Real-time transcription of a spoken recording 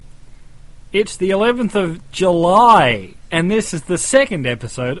It's the 11th of July, and this is the second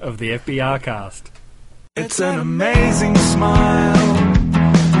episode of the FBR cast. It's an amazing smile.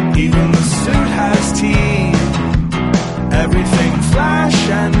 Even the suit has teeth. Everything flash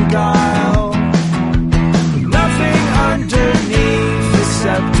and guile. Nothing underneath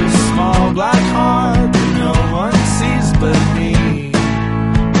except a small black heart that no one sees but me.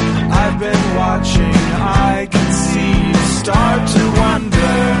 I've been watching, I can see you start to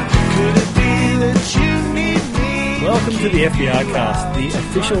wonder. Could it be that you need me? Welcome to the FBR cast, the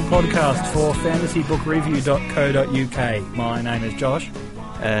official podcast for fantasybookreview.co.uk. My name is Josh.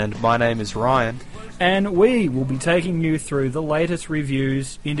 And my name is Ryan. And we will be taking you through the latest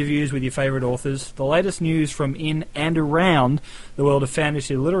reviews, interviews with your favourite authors, the latest news from in and around the world of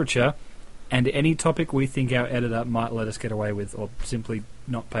fantasy literature, and any topic we think our editor might let us get away with or simply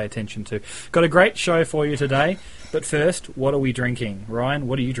not pay attention to. Got a great show for you today, but first, what are we drinking? Ryan,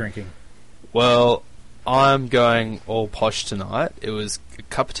 what are you drinking? Well, I'm going all posh tonight. It was a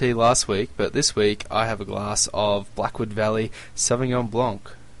cup of tea last week, but this week I have a glass of Blackwood Valley Sauvignon Blanc,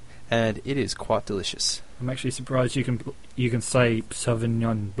 and it is quite delicious. I'm actually surprised you can say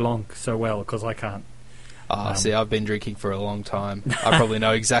Sauvignon Blanc so well, because I can't. See, I've been drinking for a long time. I probably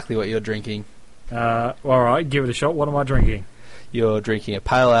know exactly what you're drinking. Alright, give it a shot. What am I drinking? You're drinking a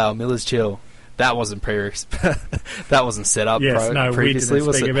Pale Ale Miller's Chill. That wasn't that wasn't set up previously, we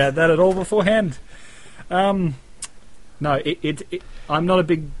didn't speak about that at all beforehand. No, I'm not a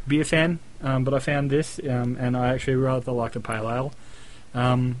big beer fan, but I found this, and I actually rather like the Pale Ale.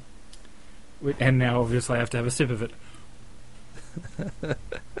 And now, obviously, I have to have a sip of it.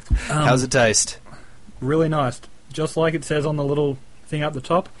 How's it taste? Really nice. Just like it says on the little thing up the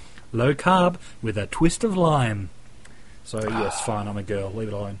top, low carb with a twist of lime. So, yes, fine, I'm a girl. Leave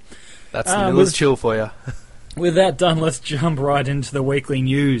it alone. That's the Miller's Chill for you. With that done, let's jump right into the weekly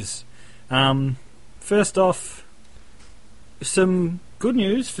news. First off, some good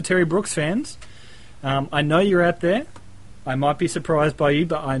news for Terry Brooks fans. I know you're out there. I might be surprised by you,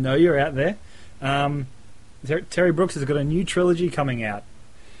 but I know you're out there. Terry Brooks has got a new trilogy coming out.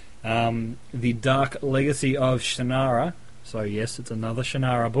 The Dark Legacy of Shannara. So yes, it's another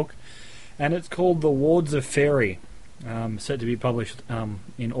Shannara book. And it's called The Wards of Fairy. Set to be published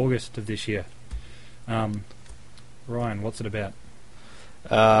in August of this year. Ryan, what's it about?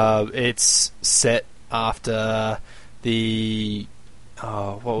 It's set after the...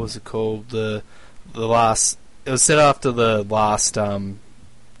 what was it called? The last... It was set after the last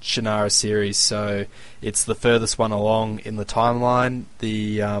Shannara series, so it's the furthest one along in the timeline.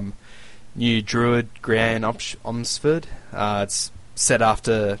 The new druid, Grianne Omsford. It's set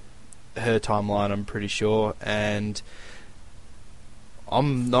after her timeline, I'm pretty sure, and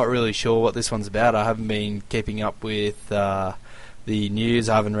I'm not really sure what this one's about. I haven't been keeping up with the news.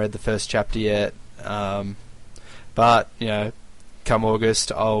 I haven't read the first chapter yet, but you know, come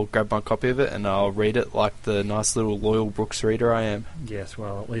August I'll grab my copy of it and I'll read it like the nice little loyal Brooks reader I am. Yes,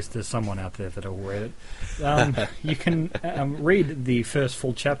 well, at least there's someone out there that will read it. You can read the first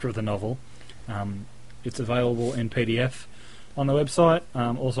full chapter of the novel. It's available in PDF on the website,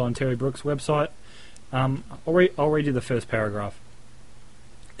 also on Terry Brooks' website. I'll read you the first paragraph.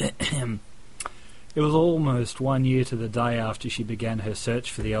 It was almost 1 year to the day after she began her search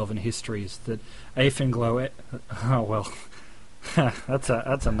for the elven histories that Aifenglow... Oh, well... that's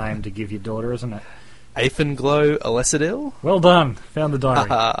a name to give your daughter, isn't it? Aifenglow Alesidil? Well done. Found the diary.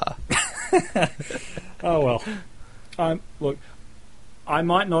 Oh, well. Look, I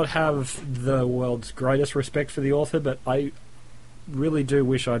might not have the world's greatest respect for the author, but I really do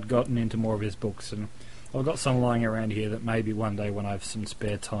wish I'd gotten into more of his books, and I've got some lying around here that maybe one day when I have some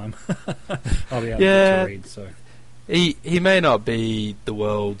spare time I'll be able to read. So he may not be the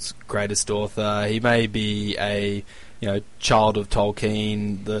world's greatest author. He may be a child of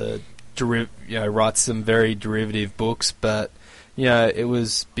Tolkien. Writes some very derivative books, but it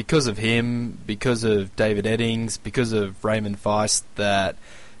was because of him, because of David Eddings, because of Raymond Feist that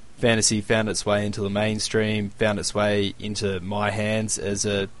fantasy found its way into the mainstream, found its way into my hands as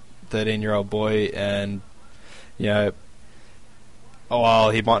a 13-year-old boy, and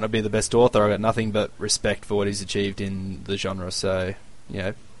while he might not be the best author, I've got nothing but respect for what he's achieved in the genre, so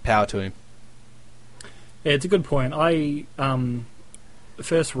power to him. Yeah, it's a good point. I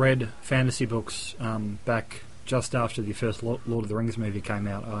first read fantasy books back just after the first Lord of the Rings movie came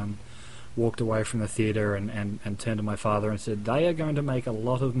out. Walked away from the theatre and turned to my father and said, they are going to make a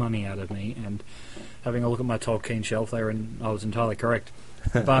lot of money out of me. And having a look at my Tolkien shelf, I was entirely correct.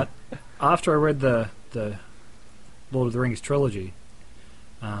 But after I read the Lord of the Rings trilogy,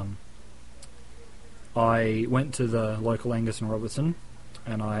 I went to the local Angus and Robertson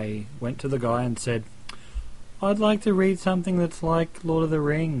and I went to the guy and said, I'd like to read something that's like Lord of the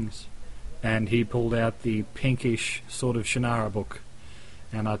Rings. And he pulled out the pinkish sort of Shannara book.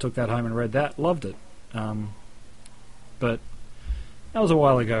 And I took that home and read that. Loved it. But that was a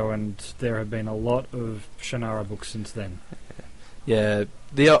while ago, and there have been a lot of Shannara books since then. Yeah,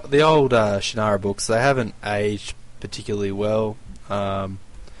 the old Shannara books, they haven't aged particularly well. A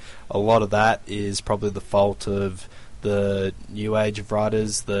lot of that is probably the fault of the new age of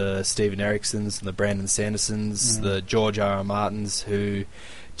writers, the Stephen Ericksons and the Brandon Sandersons, the George R.R. Martins, who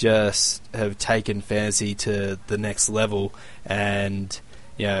just have taken fantasy to the next level, and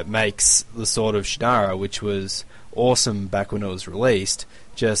it makes the Sword of Shannara, which was awesome back when it was released,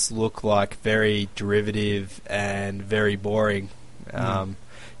 just look like very derivative and very boring.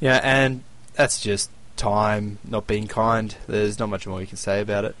 And that's just time not being kind. There's not much more you can say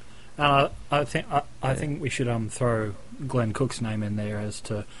about it. I think we should throw Glenn Cook's name in there as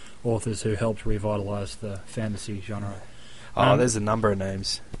to authors who helped revitalise the fantasy genre. There's a number of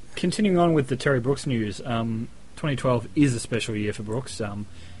names. Continuing on with the Terry Brooks news, 2012 is a special year for Brooks.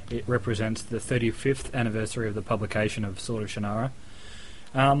 It represents the 35th anniversary of the publication of Sword of Shannara.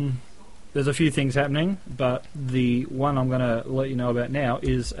 There's a few things happening, but the one I'm going to let you know about now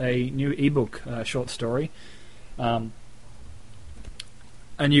is a new ebook short story. A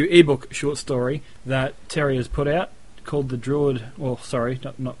new ebook short story that Terry has put out called The Druid. Well, sorry,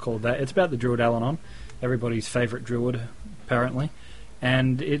 not called that. It's about the Druid Alanon, everybody's favourite druid, apparently.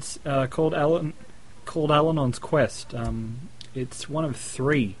 And it's called Alanon's Quest. It's one of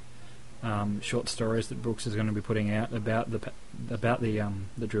 3 short stories that Brooks is going to be putting out about the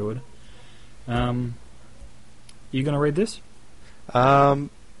druid. You going to read this?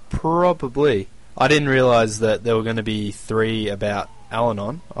 Probably. I didn't realise that there were going to be 3 about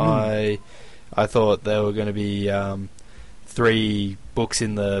Alanon. I thought there were going to be 3 books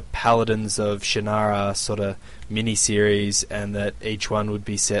in the Paladins of Shannara sort of mini-series, and that each one would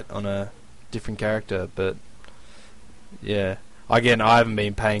be set on a different character. But yeah, again, I haven't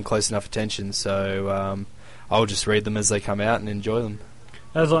been paying close enough attention, so I'll just read them as they come out and enjoy them.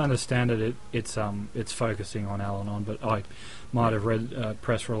 As I understand it, it's focusing on Alanon, but I might have read a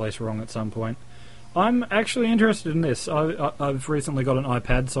press release wrong at some point. I'm actually interested in this. I've recently got an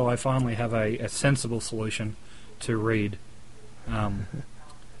iPad, so I finally have a sensible solution to read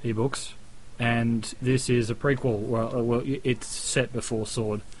ebooks, and this is a prequel. Well, it's set before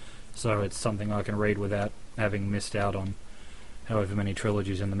Sword, so it's something I can read without having missed out on however many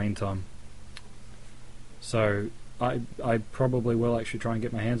trilogies in the meantime. So I probably will actually try and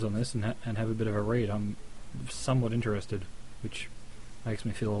get my hands on this and have a bit of a read. I'm somewhat interested, which makes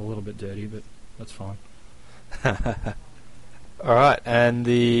me feel a little bit dirty, but that's fine. Alright, and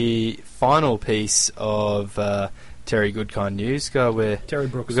the final piece of Terry Goodkind news, Terry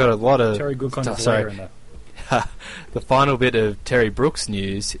Brooks. We've got a lot of Terry Goodkind is later in that. The final bit of Terry Brooks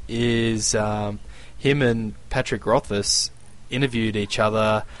news is him and Patrick Rothfuss interviewed each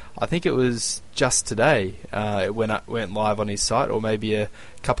other. I think it was just today. It went live on his site, or maybe a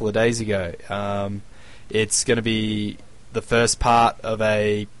couple of days ago. It's going to be the first part of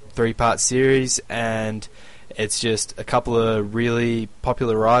a 3-part series, and it's just a couple of really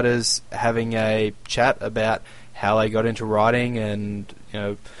popular writers having a chat about how they got into writing, and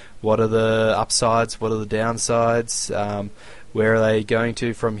what are the upsides, what are the downsides, where are they going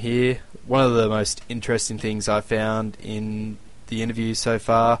to from here. One of the most interesting things I found in the interview so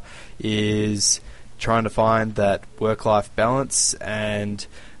far is trying to find that work-life balance, and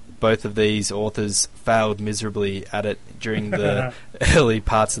both of these authors failed miserably at it during the early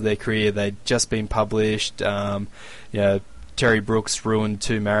parts of their career. They'd just been published. Terry Brooks ruined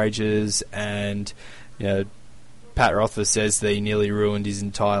 2 marriages, and Pat Rothfuss says that he nearly ruined his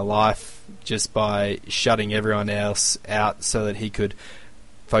entire life just by shutting everyone else out so that he could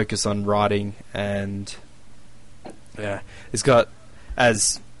focus on writing. And it's got,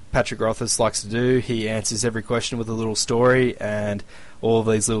 as Patrick Rothfuss likes to do, he answers every question with a little story, and all of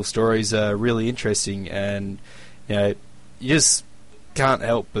these little stories are really interesting, and you just can't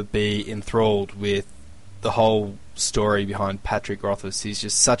help but be enthralled with the whole story behind Patrick Rothfuss. He's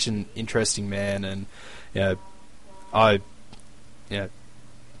just such an interesting man, and I got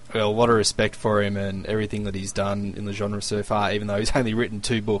a lot of respect for him and everything that he's done in the genre so far, even though he's only written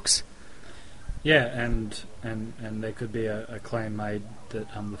 2 books. Yeah, and there could be a claim made that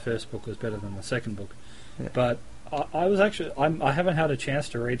the first book was better than the second book. Yeah. But I haven't had a chance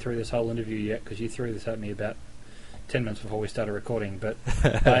to read through this whole interview yet, because you threw this at me about 10 minutes before we started recording. But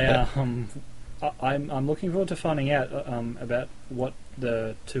I'm looking forward to finding out about what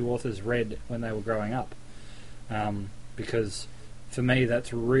the 2 authors read when they were growing up, because for me,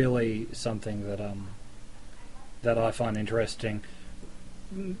 that's really something that I find interesting.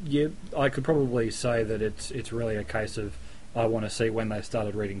 Yeah, I could probably say that it's really a case of I want to see when they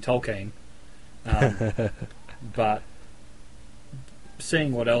started reading Tolkien, but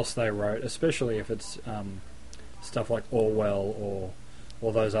seeing what else they wrote, especially if it's stuff like Orwell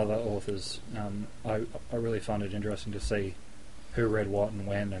or those other authors, I really find it interesting to see who read what and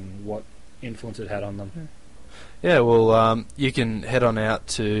when and what influence it had on them. Yeah, well, you can head on out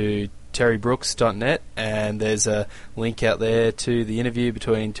to terrybrooks.net, and there's a link out there to the interview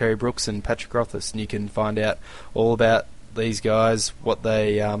between Terry Brooks and Patrick Rothfuss, and you can find out all about these guys, what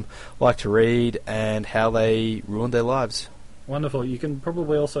they like to read, and how they ruined their lives. Wonderful. You can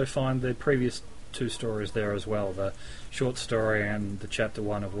probably also find the previous 2 stories there as well, the short story and the chapter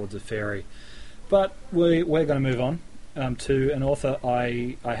 1 of Woods of Fairy. But we're going to move on to an author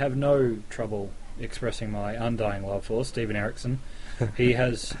I have no trouble expressing my undying love for, Stephen Erickson. He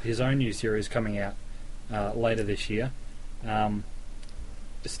has his own new series coming out later this year,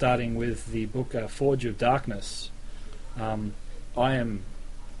 starting with the book Forge of Darkness. I am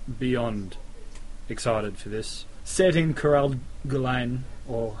beyond excited for this. Set in Coral Gulain,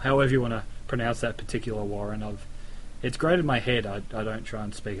 or however you want to pronounce that particular Warren. It's grated my head. I don't try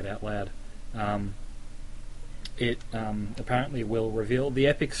and speak it out loud. It apparently will reveal the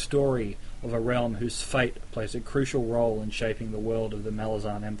epic story of a realm whose fate plays a crucial role in shaping the world of the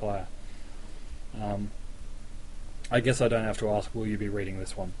Malazan Empire. I guess I don't have to ask, will you be reading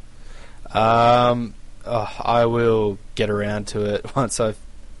this one? I will get around to it once I've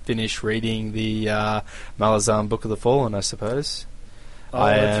finished reading the Malazan Book of the Fallen, I suppose. Oh,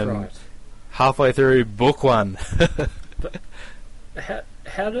 I that's am right. halfway through book 1. But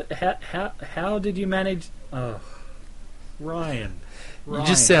how did you manage? Oh, Ryan. You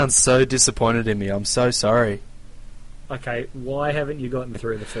just sound so disappointed in me. I'm so sorry. Okay, why haven't you gotten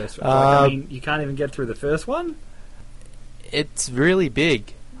through the first one? I mean, you can't even get through the first one? It's really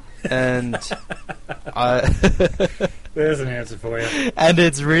big. And There's an answer for you. And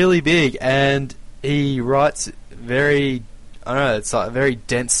it's really big. And he writes very... I don't know, it's like a very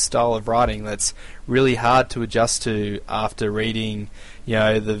dense style of writing that's really hard to adjust to after reading,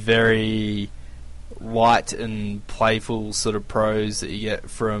 the very light and playful sort of prose that you get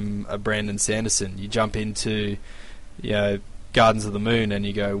from a Brandon Sanderson. You jump into, Gardens of the Moon and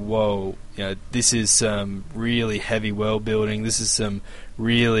you go, whoa, this is some really heavy world building. This is some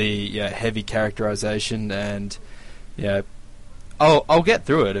really heavy characterization, and I'll get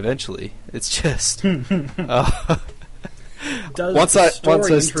through it eventually. It's just Does the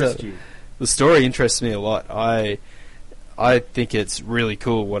story interest you? The story interests me a lot. I think it's really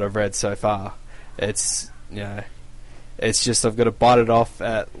cool what I've read so far. It's it's just I've got to bite it off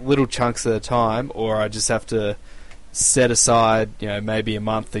at little chunks at a time, or I just have to set aside maybe a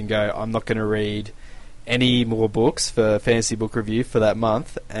month and go, I'm not going to read any more books for Fantasy Book Review for that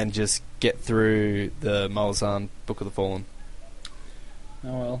month, and just get through the Malazan Book of the Fallen.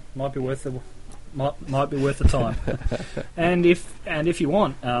 Oh well, might be worth the time. and if you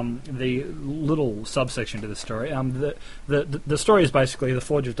want the little subsection to the story, the story is basically the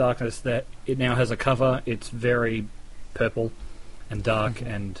Forge of Darkness. That it now has a cover. It's very purple and dark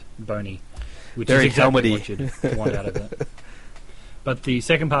and bony, which very is exactly helmety. what you'd want out of it. But the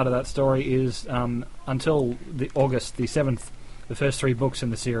second part of that story is until August the 7th, the first 3 books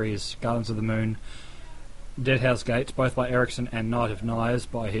in the series, Gardens of the Moon, Deadhouse Gates, both by Erickson, and Night of Knives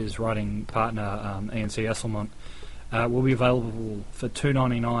by his writing partner Ian C. Esselmont, will be available for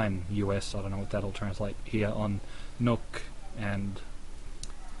 $2.99 US. I don't know what that'll translate here on Nook and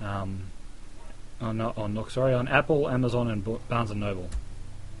on Apple, Amazon, and Barnes and Noble.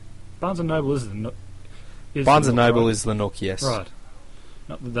 Barnes and Noble is the Nook. Barnes and Noble is the Nook, yes. Right.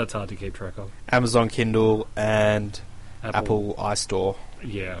 That's hard to keep track of. Amazon Kindle and Apple iStore.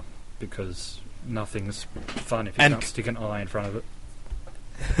 Yeah, because nothing's fun if you can't stick an eye in front of it.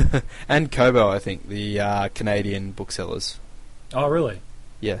 And Kobo, I think, the Canadian booksellers. Oh, really?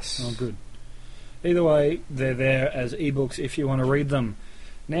 Yes. Oh, good. Either way, they're there as ebooks if you want to read them.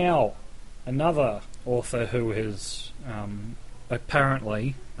 Now, another author who has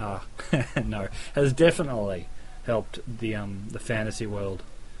apparently, has definitely helped the fantasy world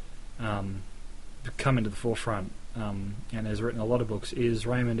come into the forefront, and has written a lot of books, is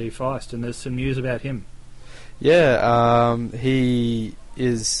Raymond E. Feist, and there's some news about him. Yeah, he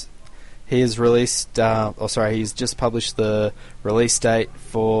has released, he's just published the release date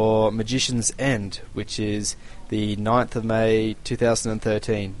for Magician's End, which is the 9th of May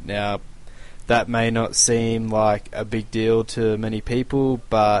 2013. Now, that may not seem like a big deal to many people,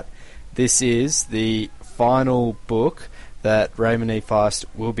 but this is the final book that Raymond E. Feist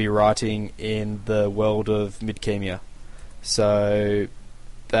will be writing in the world of Midkemia. So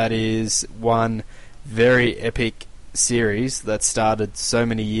that is one very epic series that started so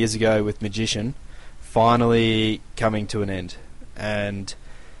many years ago with Magician, finally coming to an end. And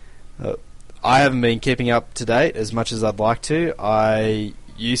I haven't been keeping up to date as much as I'd like to. I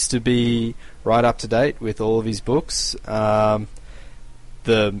used to be right up to date with all of his books. But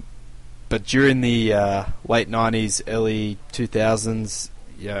during the late 90s, early 2000s,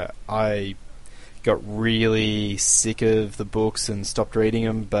 I got really sick of the books and stopped reading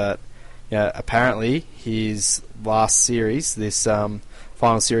them. But apparently his last series, this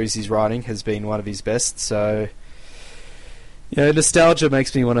final series he's writing, has been one of his best. So nostalgia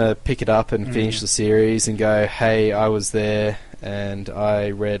makes me want to pick it up and finish the series and go, hey, I was there and I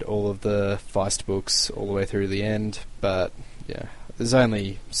read all of the Feist books all the way through the end. But there's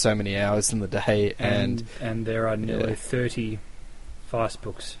only so many hours in the day, and there are nearly 30 Feist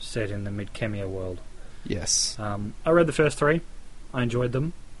books set in the Midkemia world. Yes. I read the first 3. I enjoyed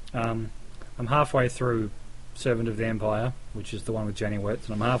them. I'm halfway through Servant of the Empire, which is the one with Jenny Wirtz,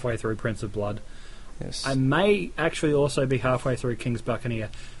 and I'm halfway through Prince of Blood. Yes. I may actually also be halfway through King's Buccaneer.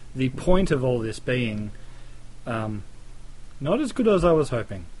 The point of all this being not as good as I was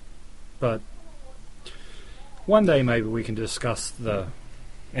hoping, but one day maybe we can discuss those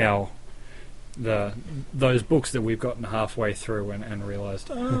books that we've gotten halfway through and realised,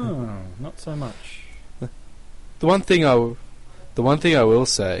 not so much. The one thing I will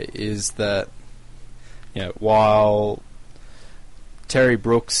say is that while Terry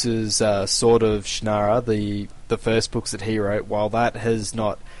Brooks's Sword of Shannara, the first books that he wrote, while that has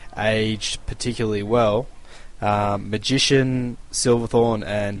not aged particularly well, Magician, Silverthorn,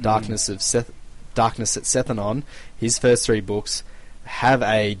 and Darkness at Sethanon, his first 3 books have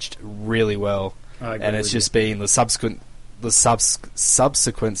aged really well, and it's just been the subsequent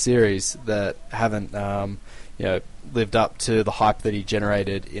series that haven't lived up to the hype that he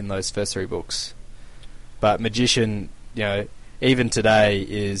generated in those first 3 books. But Magician, even today,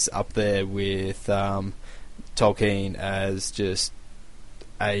 is up there with Tolkien as just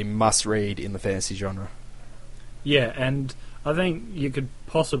a must-read in the fantasy genre. Yeah, and I think you could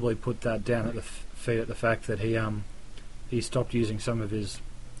possibly put that down at the feet at the fact that he stopped using some of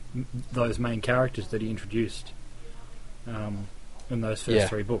those main characters that he introduced in those first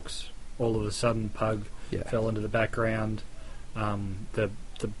 3 books. All of a sudden, Pug fell into the background.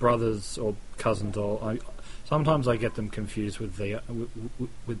 The brothers or cousins, or sometimes I get them confused with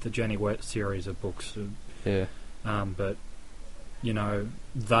the Jenny Wirtz series of books. But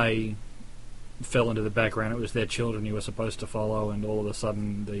they fell into the background. It was their children you were supposed to follow, and all of a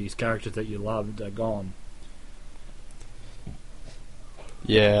sudden these characters that you loved are gone.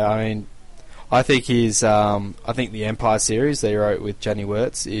 Yeah, I mean, I think the Empire series that he wrote with Jenny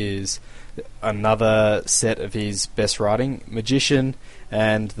Wirtz is another set of his best writing. Magician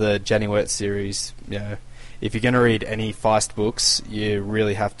and the Jenny Wirtz series, if you're going to read any Feist books, you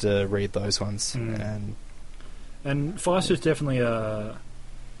really have to read those ones. And Feist is definitely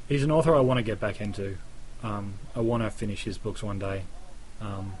he's an author I want to get back into. I want to finish his books one day,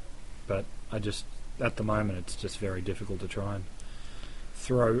 but at the moment it's just very difficult to try and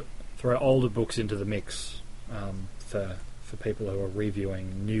throw older books into the mix for people who are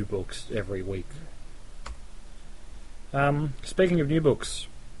reviewing new books every week. Speaking of new books,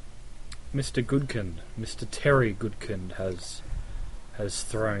 Mr. Terry Goodkind has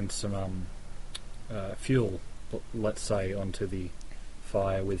thrown some fuel, let's say, onto the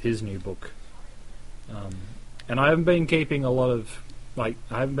fire with his new book. And I haven't been keeping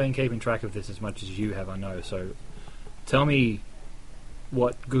track of this as much as you have, I know, so tell me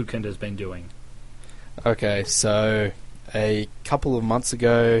what Goodkind has been doing. Okay, so a couple of months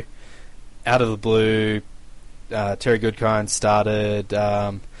ago, out of the blue, Terry Goodkind started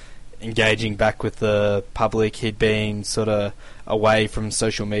engaging back with the public. He'd been sort of away from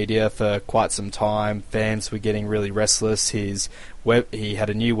social media for quite some time. Fans were getting really restless. He had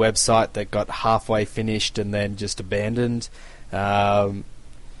a new website that got halfway finished and then just abandoned. For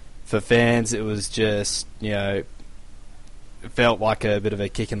fans, it was just, it felt like a bit of a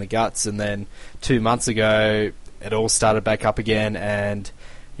kick in the guts. And then 2 months ago, it all started back up again, and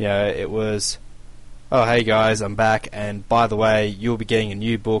it was, oh, hey guys, I'm back, and by the way, you'll be getting a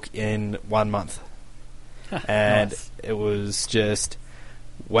new book in 1 month. And nice. It was just,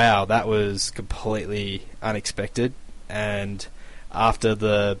 wow, that was completely unexpected. And after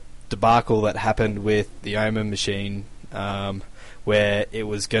the debacle that happened with the Omen Machine, where it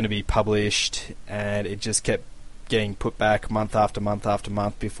was going to be published and it just kept getting put back month after month after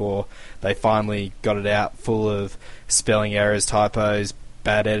month before they finally got it out, full of spelling errors, typos,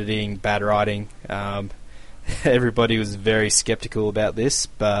 bad editing, bad writing. Everybody was very skeptical about this,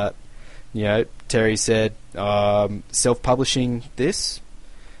 but Terry said self-publishing this.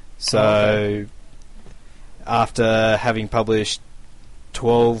 So after having published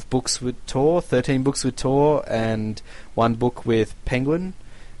 12 books with Tor, 13 books with Tor, and 1 book with Penguin,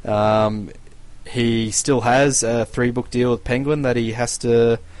 he still has a 3-book deal with Penguin that he has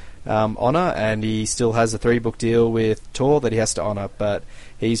to honour, and he still has a 3-book deal with Tor that he has to honour, but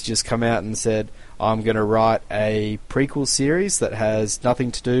he's just come out and said, I'm going to write a prequel series that has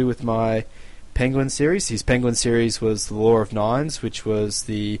nothing to do with my Penguin series. His Penguin series was The Law of Nines, which was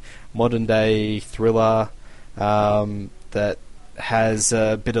the modern-day thriller that has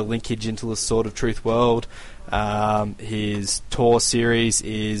a bit of linkage into the Sword of Truth world. His Tor series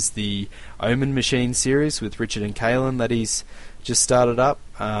is the Omen Machine series with Richard and Kalen that he's just started up.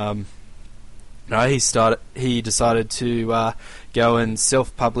 He decided to go and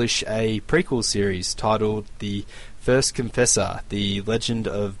self-publish a prequel series titled The First Confessor, The Legend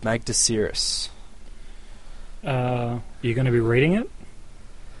of Magdaciris. You're going to be reading it?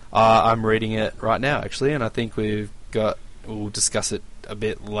 I'm reading it right now, actually, and I think we'll discuss it a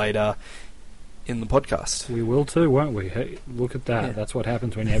bit later in the podcast. We will too, won't we? Hey, look at that. Yeah. That's what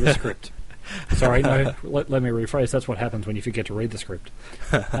happens when you have a script. Sorry, no, let me rephrase. That's what happens when you forget to read the script.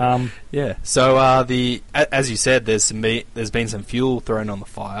 Yeah. So as you said, there's been some fuel thrown on the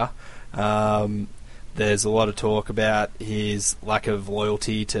fire. There's a lot of talk about his lack of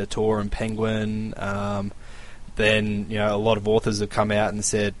loyalty to Tor and Penguin. Then a lot of authors have come out and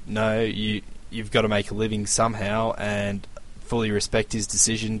said, no, you've got to make a living somehow, and fully respect his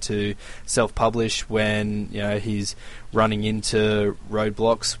decision to self-publish when he's running into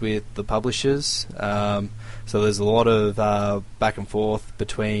roadblocks with the publishers. So there's a lot of back and forth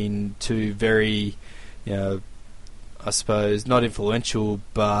between two very, I suppose, not influential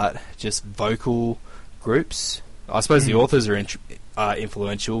but just vocal groups. I suppose the authors are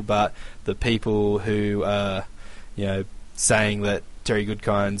influential, but the people who are, saying that Terry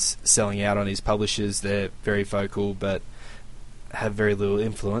Goodkind's selling out on his publishers, they're very vocal but have very little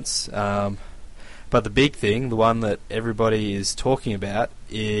influence. But the big thing, the one that everybody is talking about,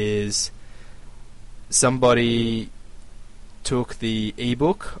 is somebody took the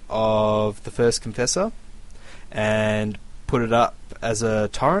ebook of The First Confessor and put it up as a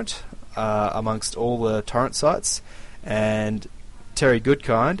torrent amongst all the torrent sites, and Terry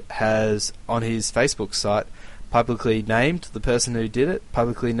Goodkind has on his Facebook site publicly named the person who did it,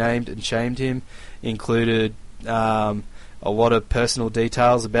 publicly named and shamed him, included a lot of personal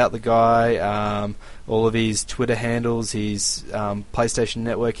details about the guy, all of his Twitter handles, his PlayStation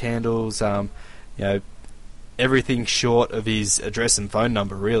Network handles, everything short of his address and phone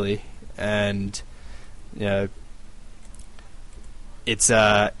number, really. And it's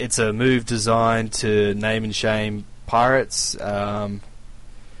a move designed to name and shame pirates,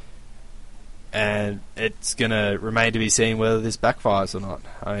 and it's going to remain to be seen whether this backfires or not.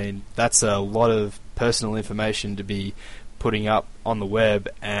 I mean, that's a lot of personal information to be putting up on the web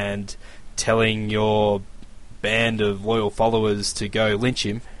and telling your band of loyal followers to go lynch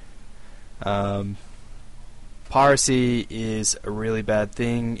him. Piracy is a really bad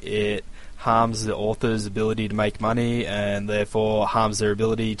thing. It harms the author's ability to make money and therefore harms their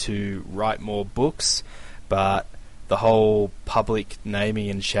ability to write more books. But the whole public naming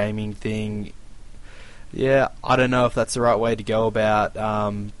and shaming thing, I don't know if that's the right way to go about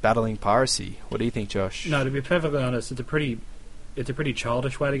battling piracy. What do you think, Josh? No, to be perfectly honest, it's a pretty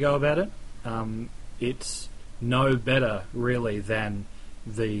childish way to go about it. It's no better, really, than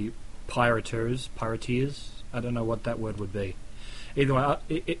the pirateers. I don't know what that word would be. Either way,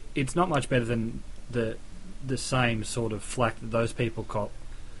 it's not much better than the same sort of flack that those people cop,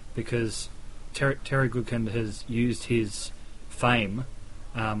 because Terry Goodkind has used his fame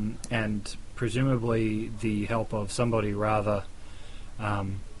and presumably the help of somebody rather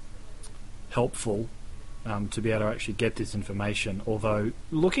helpful to be able to actually get this information. Although,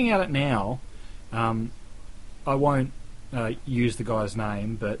 looking at it now, I won't use the guy's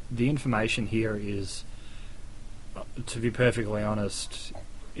name, but the information here is, to be perfectly honest,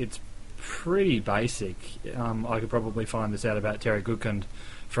 it's pretty basic. I could probably find this out about Terry Goodkind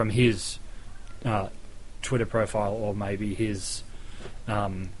from his Twitter profile or maybe his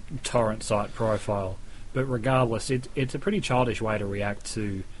torrent site profile. But regardless, it's a pretty childish way to react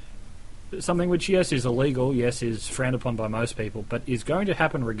to something which, yes, is illegal, yes, is frowned upon by most people, but is going to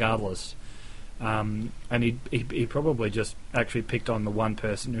happen regardless. And he probably just actually picked on the one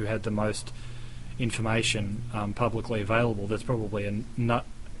person who had the most information publicly available, there's probably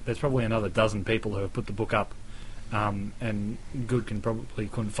another dozen people who have put the book up, and Good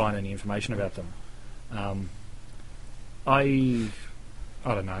couldn't find any information about them. I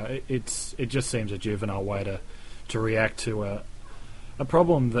don't know. It just seems a juvenile way to react to a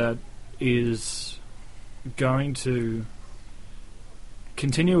problem that is going to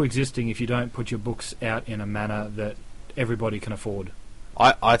continue existing if you don't put your books out in a manner that everybody can afford.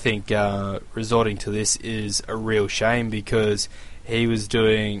 I think resorting to this is a real shame, because he was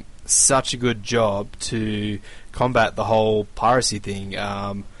doing such a good job to combat the whole piracy thing.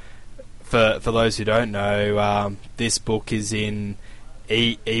 For those who don't know, this book is in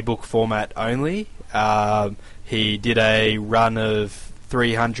ebook format only. He did a run of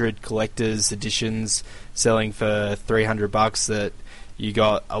 300 collector's editions selling for $300 that you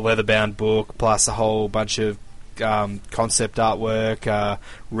got a leather-bound book plus a whole bunch of concept artwork,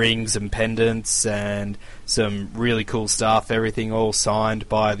 rings and pendants, and some really cool stuff. Everything all signed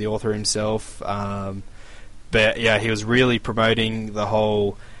by the author himself. But yeah, he was really promoting the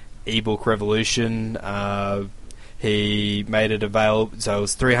whole ebook revolution. He made it available, so it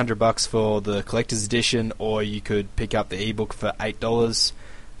was $300 for the collector's edition, or you could pick up the ebook for $8.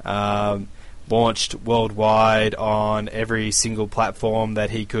 Launched worldwide on every single platform that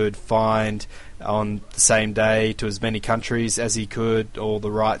he could find on the same day, to as many countries as he could, all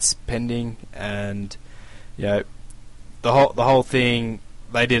the rights pending. And the whole thing,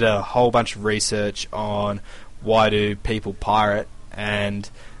 they did a whole bunch of research on why do people pirate, and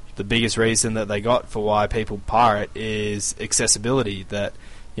the biggest reason that they got for why people pirate is accessibility. That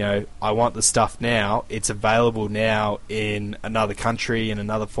I want the stuff now, it's available now in another country, in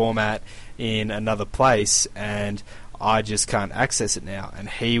another format, in another place, and I just can't access it now. And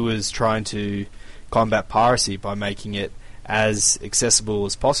he was trying to combat piracy by making it as accessible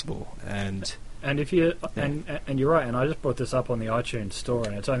as possible. And if you and you're right, and I just brought this up on the iTunes store,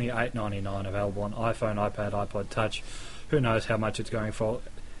 and it's only $8.99, available on iPhone, iPad, iPod Touch. Who knows how much it's going for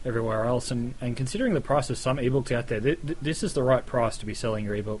everywhere else, and considering the price of some ebooks out there, this is the right price to be selling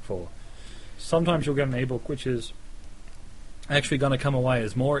your ebook for. Sometimes you'll get an ebook which is actually going to come away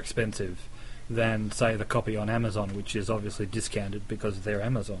as more expensive than, say, the copy on Amazon, which is obviously discounted because they're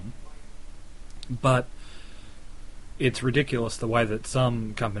Amazon. But it's ridiculous the way that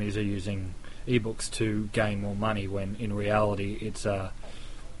some companies are using ebooks to gain more money, when in reality it's a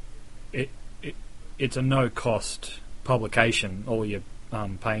no-cost publication. All you're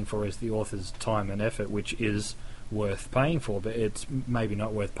paying for is the author's time and effort, which is worth paying for, but it's maybe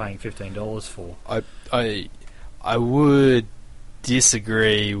not worth paying $15 for. I would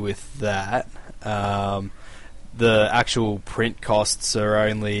disagree with that. The actual print costs are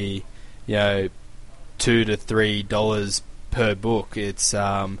only $2 to $3 per book. It's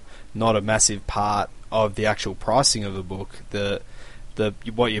not a massive part of the actual pricing of the book. The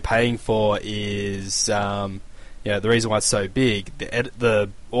what you're paying for is the reason why it's so big. The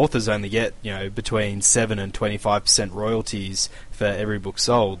authors only get between 7 and 25% royalties for every book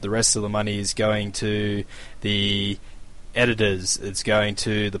sold. The rest of the money is going to the editors, it's going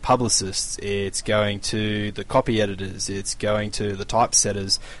to the publicists, it's going to the copy editors, it's going to the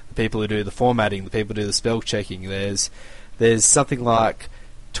typesetters, the people who do the formatting, the people who do the spell checking. There's something like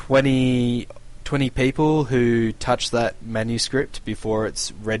 20 people who touch that manuscript before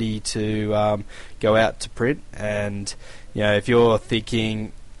it's ready to go out to print. And if you're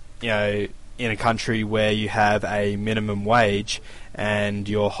thinking in a country where you have a minimum wage and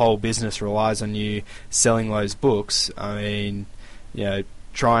your whole business relies on you selling those books, I mean,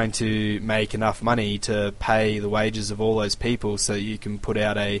 trying to make enough money to pay the wages of all those people so that you can put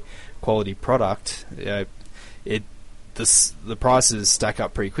out a quality product, the prices stack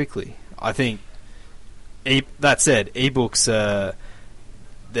up pretty quickly. I think. That said, ebooks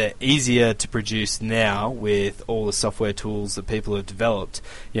they're easier to produce now with all the software tools that people have developed.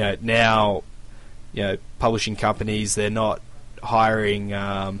 Now, publishing companies, they're not hiring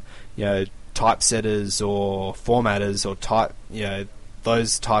typesetters or formatters or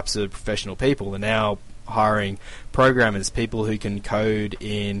those types of professional people. They're now hiring programmers, people who can code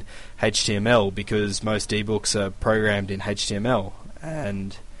in HTML, because most ebooks are programmed in HTML.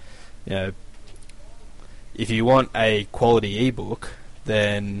 And if you want a quality ebook,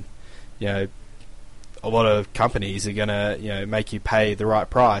 then a lot of companies are going to make you pay the right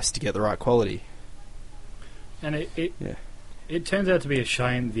price to get the right quality. And it turns out to be a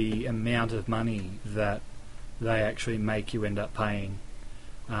shame, the amount of money that they actually make you end up paying.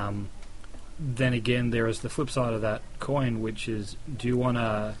 Then again, there is the flip side of that coin, which is, do you want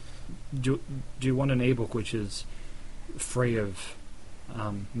an ebook which is free of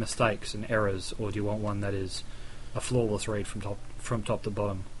mistakes and errors, or do you want one that is a flawless read from top to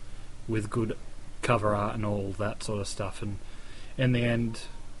bottom, with good cover art and all that sort of stuff? And in the end,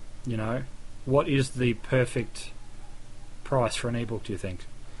 what is the perfect price for an ebook, do you think?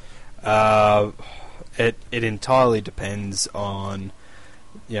 It entirely depends on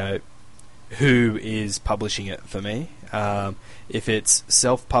who is publishing it for me. If it's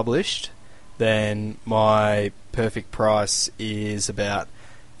self-published, then my perfect price is about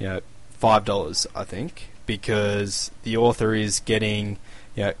 $5, I think, because the author is getting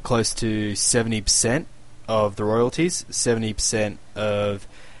close to 70% of the royalties, 70% of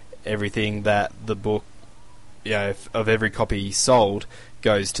everything that the book, of every copy sold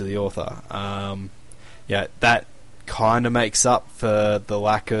goes to the author. That kind of makes up for the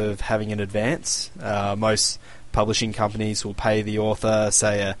lack of having an advance. Most publishing companies will pay the author,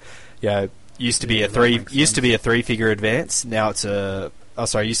 say, used to be a 3-figure advance. Now it's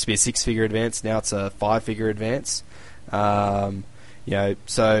used to be a 6-figure advance. Now it's a 5-figure advance. So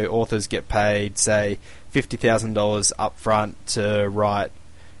authors get paid, say, $50,000 up front to write,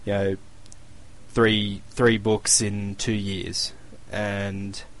 three books in 2 years.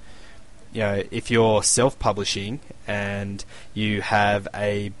 And if you're self-publishing and you have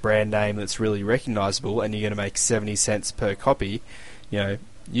a brand name that's really recognisable and you're going to make 70 cents per copy,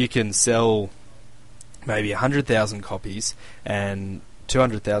 you can sell maybe 100,000 copies and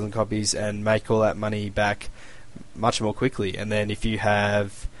 200,000 copies and make all that money back much more quickly. And then if you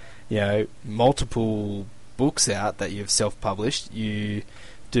have multiple books out that you've self-published, you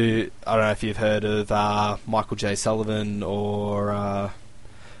do, I don't know if you've heard of Michael J. Sullivan or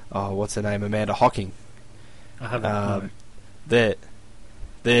what's her name, Amanda Hocking. I haven't. No.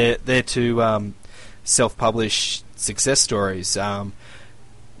 They're two self-published success stories.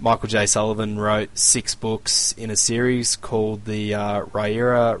 Michael J. Sullivan wrote 6 books in a series called the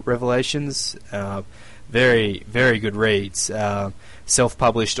Rhaenyra Revelations. Very, very good reads.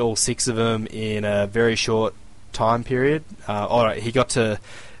 Self-published all 6 of them in a very short time period. He got to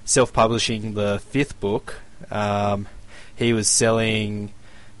self-publishing the 5th book. He was selling,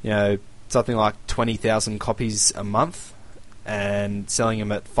 something like 20,000 copies a month and selling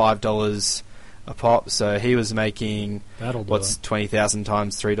them at $5 a pop. So he was making, what's 20,000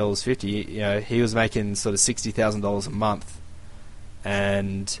 times $3.50? He was making sort of $60,000 a month.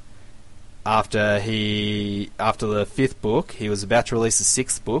 And after the 5th book, he was about to release the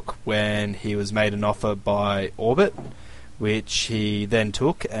 6th book when he was made an offer by Orbit, which he then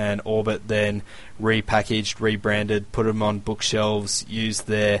took, and Orbit then repackaged, rebranded, put him on bookshelves, used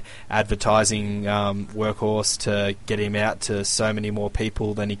their advertising workhorse to get him out to so many more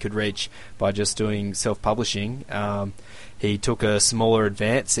people than he could reach by just doing self-publishing. He took a smaller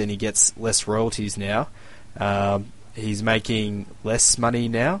advance and he gets less royalties now. He's making less money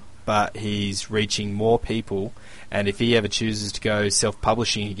now, but he's reaching more people, and if he ever chooses to go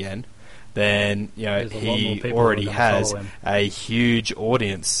self-publishing again, then he already has a huge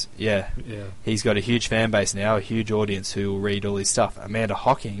audience. Yeah, he's got a huge fan base now, a huge audience who will read all his stuff. Amanda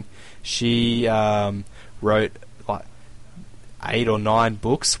Hocking, she wrote like 8 or 9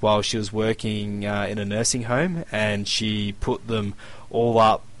 books while she was working in a nursing home, and she put them all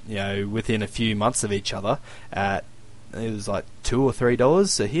up, within a few months of each other at, it was like $2 or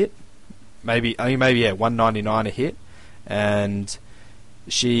 $3 a hit, maybe $1.99 a hit, and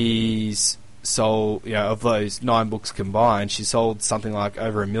she's sold, of those 9 books combined, she sold something like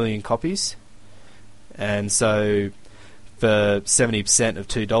over 1 million copies. And so for 70% of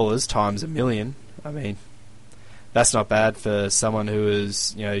 $2 times 1 million, I mean, that's not bad for someone who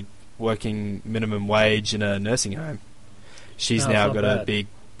is, working minimum wage in a nursing home. She's now got a big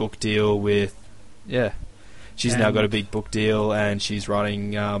book deal with, she's now got a big book deal, and she's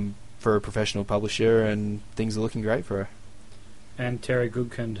writing for a professional publisher, and things are looking great for her. And Terry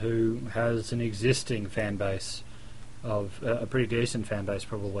Goodkind, who has an existing fan base of a pretty decent fan base,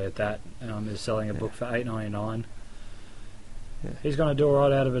 probably at that, is selling a book for $8.99. Yeah. He's going to do all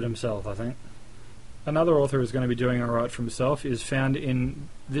right out of it himself, I think. Another author who's going to be doing all right for himself is found in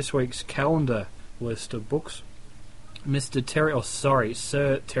this week's calendar list of books.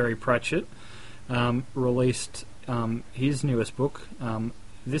 Sir Terry Pratchett released his newest book,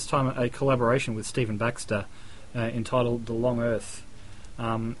 this time a collaboration with Stephen Baxter, entitled The Long Earth.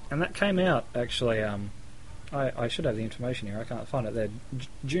 And that came out, actually, I should have the information here, I can't find it there.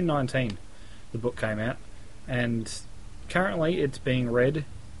 June 19, the book came out, and currently it's being read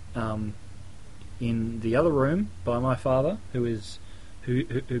in the other room by my father, who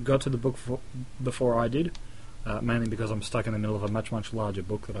got to the book before I did, mainly because I'm stuck in the middle of a much, much larger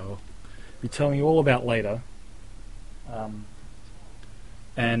book that I'll be telling you all about later.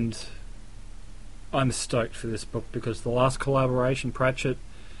 And I'm stoked for this book because the last collaboration Pratchett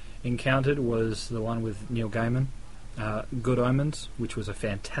encountered was the one with Neil Gaiman, Good Omens, which was a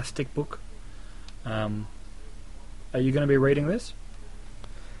fantastic book. Are you going to be reading this?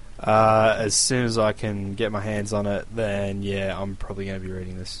 As soon as I can get my hands on it, then yeah, I'm probably going to be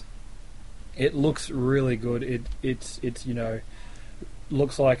reading this. It looks really good. It's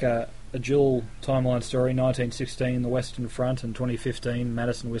looks like a dual timeline story, 1916, the Western Front, and 2015,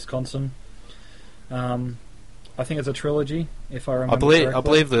 Madison, Wisconsin. I think it's a trilogy, if I remember correctly. I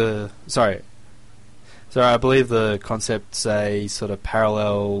believe the concept's a sort of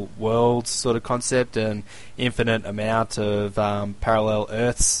parallel worlds sort of concept, an infinite amount of parallel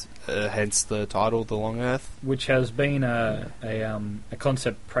Earths, hence the title, The Long Earth. Which has been a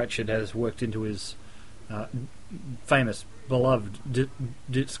concept Pratchett has worked into his famous, beloved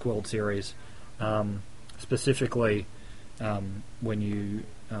Discworld series, specifically when you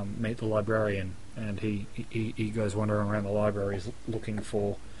meet the librarian and he goes wandering around the libraries looking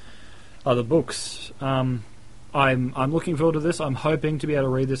for other books. I'm looking forward to this. I'm hoping to be able to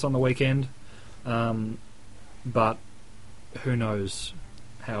read this on the weekend, but who knows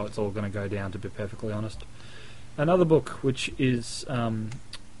how it's all going to go down, to be perfectly honest. Another book which is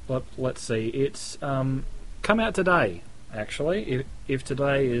let's see, it's come out today, actually. If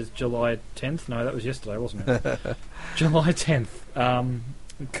today is July 10th, no, that was yesterday, wasn't it? July 10th.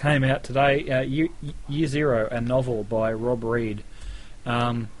 Came out today. Year Zero, a novel by Rob Reed.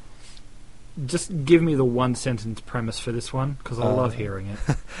 Just give me the one sentence premise for this one, because I love hearing it.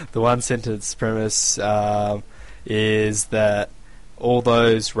 The one sentence premise is that all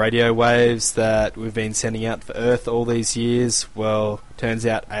those radio waves that we've been sending out for Earth all these years, well, turns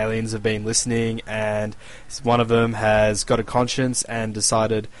out aliens have been listening, and one of them has got a conscience and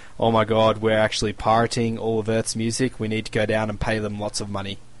decided, oh my god, we're actually pirating all of Earth's music, we need to go down and pay them lots of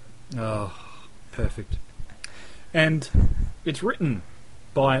money. Oh, perfect. And it's written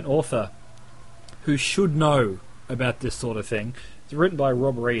by an author who should know about this sort of thing. It's written by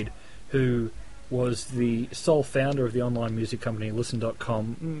Rob Reed, who was the sole founder of the online music company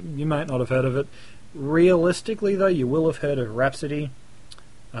Listen.com. You might not have heard of it. Realistically, though, you will have heard of Rhapsody,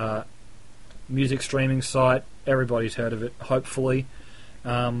 music streaming site. Everybody's heard of it, hopefully.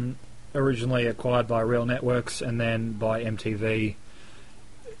 Originally acquired by Real Networks and then by MTV.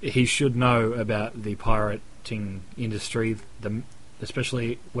 He should know about the pirating industry,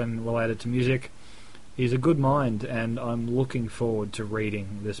 especially when related to music. He's a good mind, and I'm looking forward to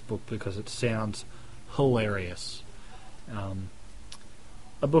reading this book because it sounds hilarious.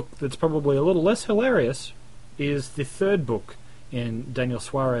 A book that's probably a little less hilarious is the third book in Daniel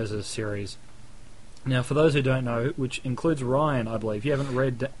Suarez's series. Now, for those who don't know, which includes Ryan, I believe, you haven't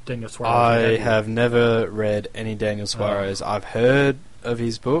read Daniel Suarez. I have never read any Daniel Suarez. I've heard of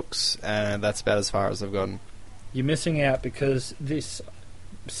his books, and that's about as far as I've gotten. You're missing out because this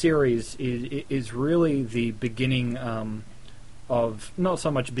series is really the beginning of, not so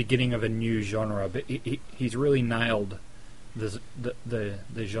much beginning of a new genre, but he's really nailed the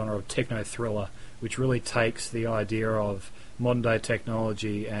genre of techno thriller, which really takes the idea of modern day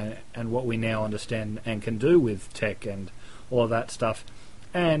technology and what we now understand and can do with tech and all of that stuff,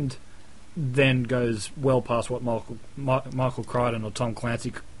 and then goes well past what Michael Crichton or Tom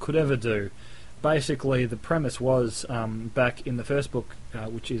Clancy could ever do. Basically, the premise was, back in the first book,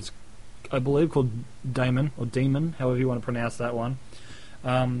 which is, I believe, called Daemon, or Demon, however you want to pronounce that one,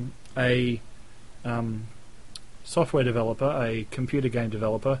 a software developer, a computer game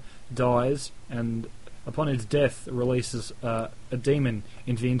developer, dies, and upon his death releases a demon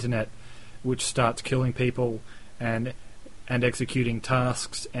into the internet, which starts killing people and executing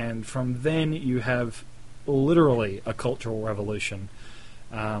tasks, and from then you have literally a cultural revolution.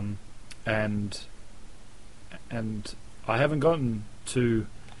 And I haven't gotten to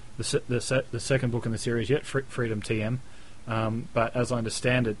the second book in the series yet, Freedom TM, but as I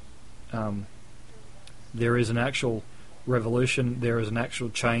understand it, there is an actual revolution, there is an actual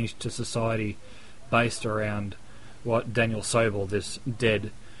change to society based around what Daniel Sobel, this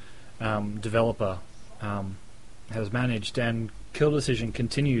dead developer, has managed, and Kill Decision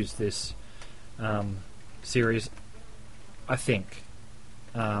continues this series, I think.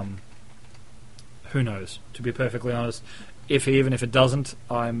 Who knows? To be perfectly honest, even if it doesn't,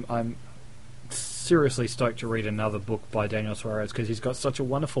 I'm seriously stoked to read another book by Daniel Suarez because he's got such a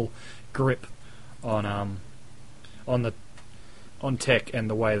wonderful grip on tech and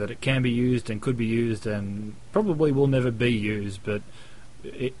the way that it can be used and could be used and probably will never be used. But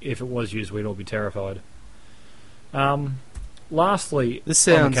if it was used, we'd all be terrified. Lastly, this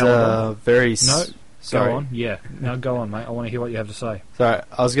sounds on the calendar, very. Sorry. Go on. Yeah. Now go on, mate. I want to hear what you have to say. Sorry,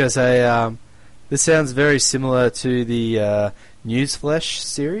 I was going to say, this sounds very similar to the Newsflash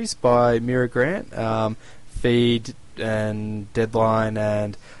series by Mira Grant. Feed and Deadline,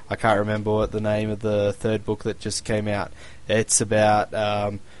 and I can't remember what the name of the third book that just came out. It's about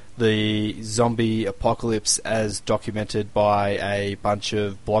the zombie apocalypse as documented by a bunch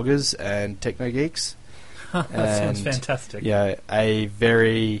of bloggers and techno geeks. That sounds fantastic. Yeah, a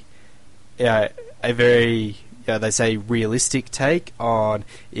very, they say realistic take on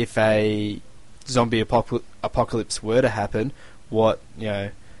if a zombie apocalypse were to happen, what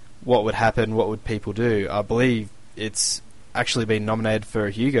would happen, what would people do? I believe it's actually been nominated for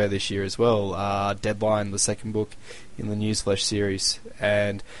a Hugo this year as well. Deadline, the second book in the Newsflash series,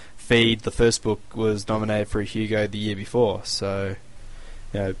 and Feed, the first book, was nominated for a Hugo the year before. So,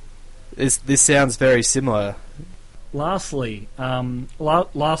 this sounds very similar. Lastly on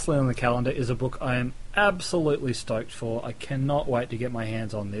the calendar is a book I am absolutely stoked for. I cannot wait to get my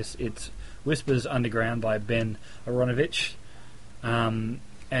hands on this. It's Whispers Underground by Ben Aronovich, and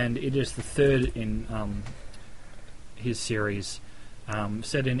it is the third in his series,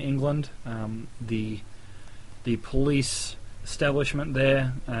 set in England. The police establishment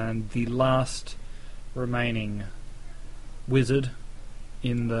there, and the last remaining wizard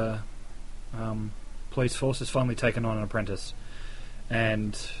in the police force has finally taken on an apprentice,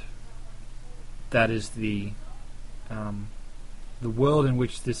 and that is the world in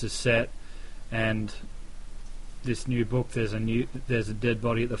which this is set. And this new book, there's a dead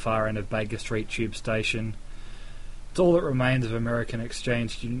body at the far end of Baker Street Tube Station. It's all that remains of American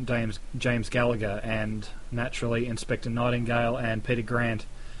exchange student James Gallagher, and naturally Inspector Nightingale and Peter Grant.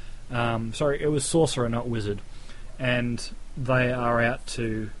 Sorry, it was Sorcerer, not Wizard. And they are out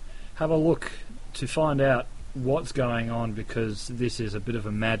to have a look to find out what's going on, because this is a bit of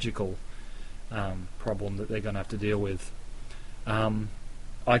a magical problem that they're going to have to deal with.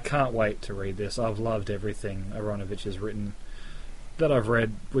 I can't wait to read this. I've loved everything Aronovich has written that I've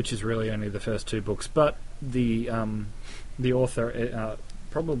read, which is really only the first two books. But the author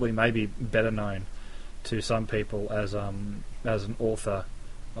probably maybe better known to some people as an author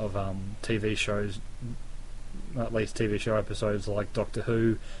of TV shows, at least TV show episodes like Doctor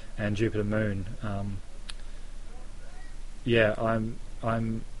Who and Jupiter Moon. I'm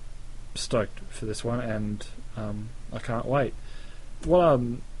stoked for this one, and I can't wait. What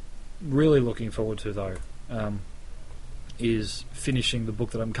I'm really looking forward to, though, is finishing the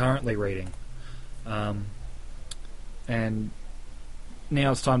book that I'm currently reading. And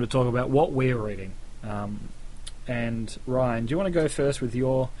now it's time to talk about what we're reading. And Ryan, do you want to go first with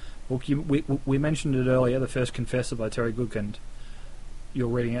your book? We mentioned it earlier, The First Confessor by Terry Goodkind. You're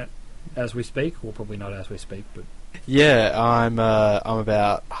reading it as we speak, or probably not as we speak, but... Yeah, I'm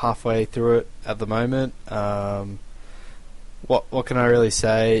about halfway through it at the moment. What can I really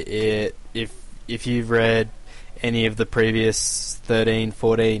say? If you've read any of the previous 13,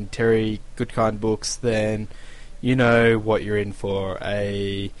 14 Terry Goodkind books, then you know what you're in for.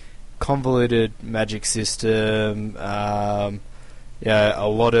 A convoluted magic system, a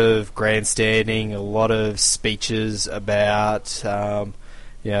lot of grandstanding, a lot of speeches about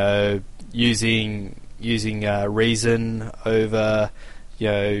using reason over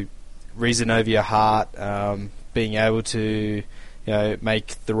your heart, being able to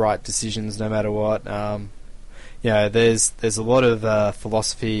make the right decisions no matter what. There's a lot of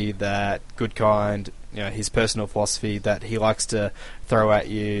philosophy that Goodkind, his personal philosophy that he likes to throw at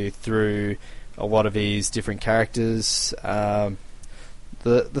you through a lot of his different characters. The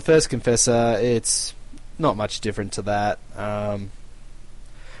First Confessor, it's not much different to that.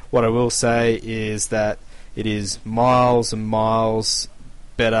 What I will say is that it is miles and miles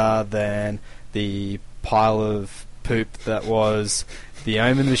better than the pile of poop that was the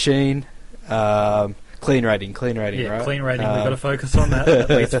Omen Machine. Clean rating, yeah, right? Clean rating. We've got to focus on that, at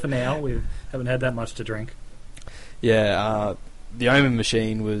least for now. We haven't had that much to drink. Yeah, the Omen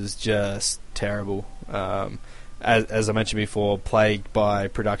Machine was just terrible. As I mentioned before, plagued by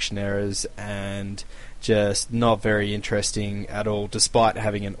production errors and just not very interesting at all, despite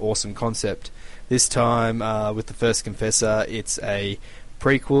having an awesome concept. This time, with The First Confessor, it's a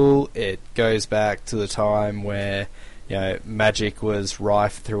prequel. It goes back to the time where magic was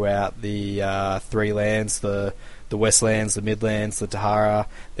rife throughout the three lands, the Westlands, the Midlands, the Tahara.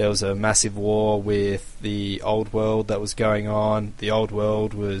 There was a massive war with the Old World that was going on. The Old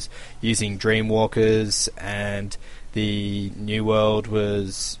World was using Dreamwalkers, and the New World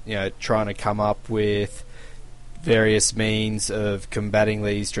was trying to come up with various means of combating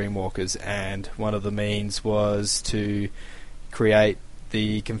these Dreamwalkers, and one of the means was to create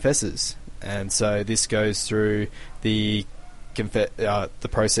the Confessors. and so this goes through the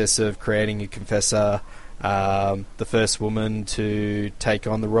process of creating a confessor, the first woman to take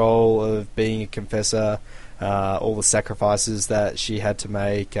on the role of being a confessor, all the sacrifices that she had to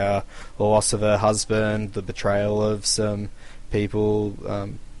make, the loss of her husband, the betrayal of some people.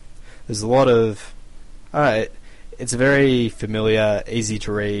 There's a lot of... it's a very familiar, easy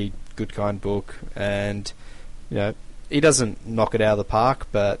to read, good kind book, and he doesn't knock it out of the park,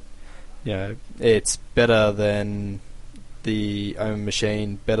 but it's better than the Omen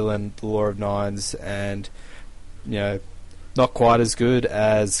Machine, better than the Law of Nines, and not quite as good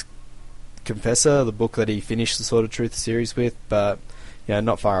as Confessor, the book that he finished the Sword of Truth series with, but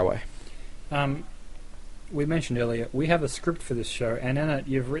not far away. We mentioned earlier we have a script for this show, and in it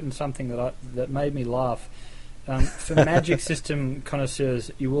you've written something that made me laugh. For Magic System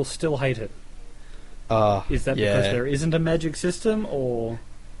connoisseurs, you will still hate it. Is that because there isn't a Magic System, or...?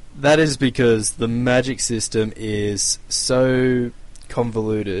 That is because the Magic System is so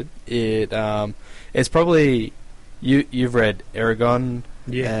convoluted. It's probably... You've read Aragon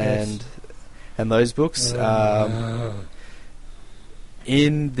and those books.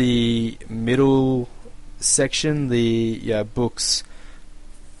 In the middle section, the books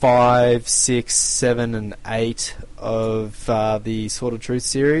 5, 6, 7, and 8 of the Sword of Truth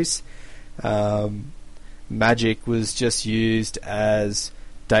series, magic was just used as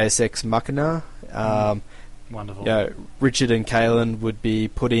Deus Ex Machina. Wonderful. Richard and Kaelin would be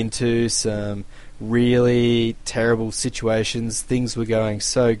put into some really terrible situations. Things were going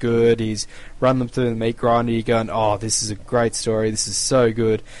so good. He's run them through the meat grinder. You're going, oh, this is a great story. This is so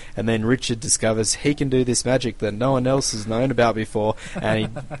good. And then Richard discovers he can do this magic that no one else has known about before, and he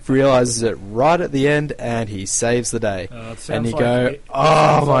realizes it right at the end, and he saves the day. And you go,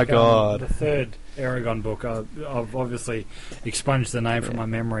 oh my god. The third Aragon book. I've obviously expunged the name from my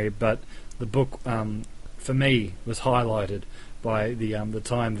memory, but the book, for me, was highlighted by the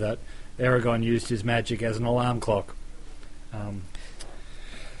time that Aragon used his magic as an alarm clock. Right.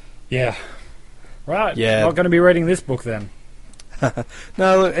 Yeah. Not going to be reading this book then.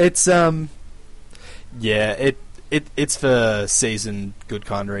 No, it's it's for seasoned good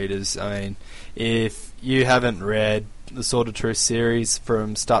kind readers. I mean, if you haven't read the Sword of Truth series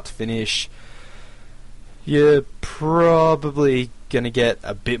from start to finish, you're probably going to get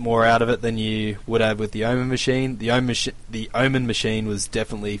a bit more out of it than you would have with the Omen Machine. The Omen Machine was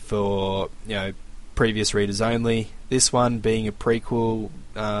definitely for previous readers only. This one being a prequel,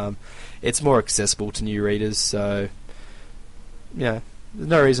 it's more accessible to new readers. So there's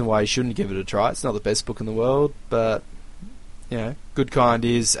no reason why you shouldn't give it a try. It's not the best book in the world, but Good Kind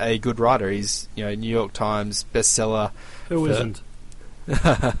is a good writer. He's New York Times bestseller. Who isn't?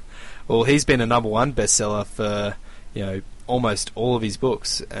 Well, he's been a #1 bestseller for almost all of his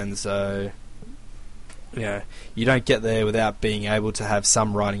books, and so you don't get there without being able to have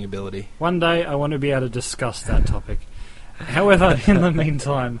some writing ability. One day I want to be able to discuss that topic. However, in the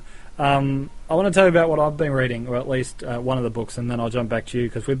meantime, I want to tell you about what I've been reading, or at least one of the books, and then I'll jump back to you,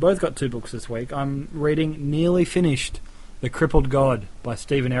 because we've both got 2 books this week. I'm reading, nearly finished, The Crippled God by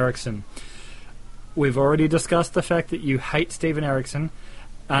Stephen Erickson. We've already discussed the fact that you hate Stephen Erickson.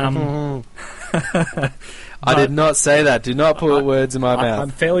 I did not say that. Do not put words in my mouth. I'm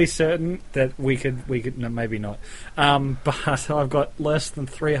fairly certain that we could no, maybe not. But I've got less than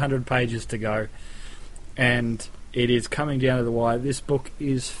 300 pages to go, and it is coming down to the wire. This book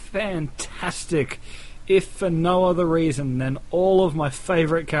is fantastic, if for no other reason than all of my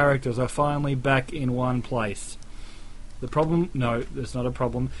favourite characters are finally back in one place. The problem? No, there's not a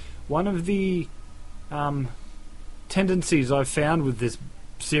problem. One of the tendencies I've found with this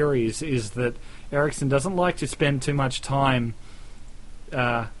series is that Erickson doesn't like to spend too much time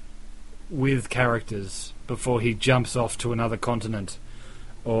with characters before he jumps off to another continent,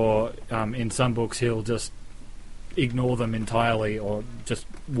 or in some books he'll just ignore them entirely, or just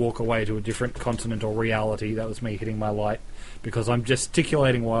walk away to a different continent or reality. That was me hitting my light, because I'm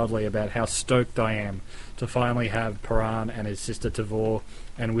gesticulating wildly about how stoked I am to finally have Paran and his sister Tavor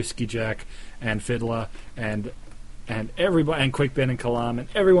and Whiskey Jack and Fiddler and everybody, and Quick Ben and Kalam, and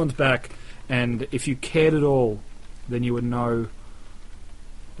everyone's back. And if you cared at all, then you would know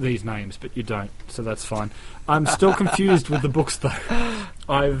these names, but you don't, so that's fine. I'm still confused with the books, though.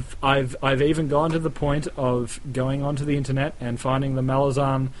 I've even gone to the point of going onto the internet and finding the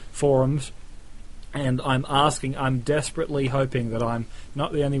Malazan forums, and I'm desperately hoping that I'm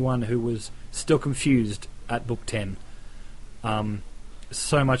not the only one who was still confused at book 10.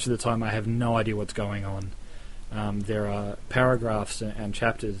 So much of the time I have no idea what's going on. There are paragraphs and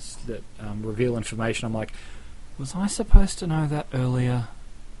chapters that reveal information. I'm like, was I supposed to know that earlier?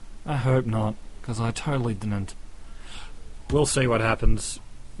 I hope not, because I totally didn't. We'll see what happens.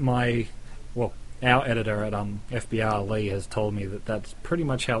 Our editor at FBR, Lee, has told me that that's pretty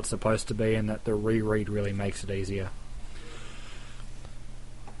much how it's supposed to be, and that the reread really makes it easier.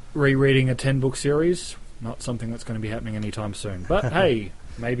 Rereading a 10-book series, not something that's going to be happening anytime soon. But hey,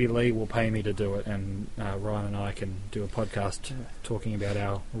 maybe Lee will pay me to do it, and Ryan and I can do a podcast talking about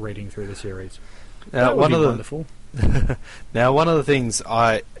our reading through the series. That would be wonderful. Now, one of the things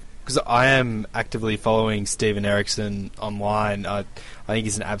because I am actively following Steven Erikson online. I think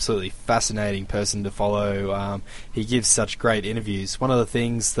he's an absolutely fascinating person to follow. He gives such great interviews. One of the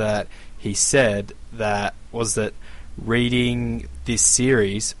things that he said was that reading this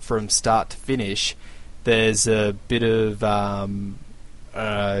series from start to finish, there's a bit of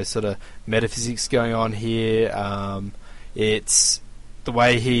sort of metaphysics going on here. It's the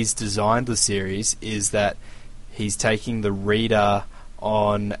way he's designed the series is that he's taking the reader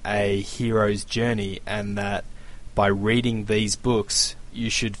on a hero's journey, and that by reading these books you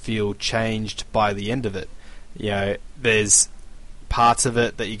should feel changed by the end of it. There's parts of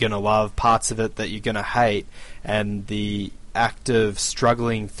it that you're going to love, parts of it that you're going to hate, and the act of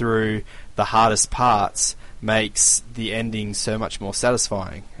struggling through the hardest parts makes the ending so much more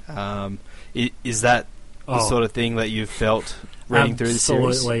satisfying. Is that the sort of thing that you've felt reading through the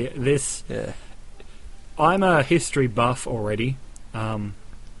series? Absolutely. I'm a history buff already.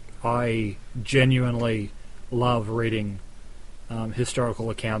 I genuinely love reading historical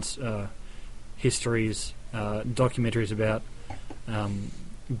accounts, histories, documentaries about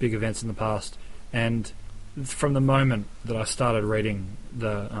big events in the past. And from the moment that I started reading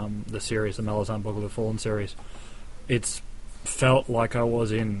the series, the Malazan Book of the Fallen series, it's felt like I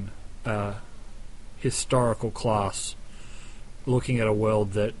was in a historical class looking at a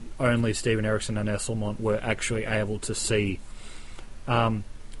world that only Steven Erikson and Esselmont were actually able to see. And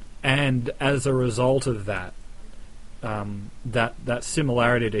as a result of that, that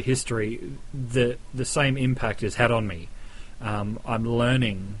similarity to history, the same impact has had on me. I'm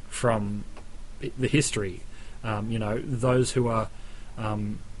learning from the history. Those who are, I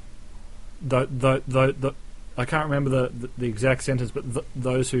can't remember the exact sentence, but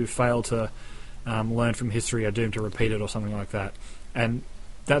those who fail to learn from history are doomed to repeat it, or something like that. And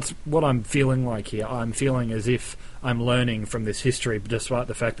that's what I'm feeling like here. I'm feeling as if I'm learning from this history, despite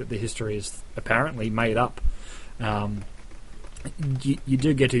the fact that the history is apparently made up. You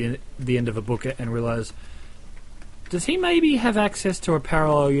do get to the end of a book and realise, does he maybe have access to a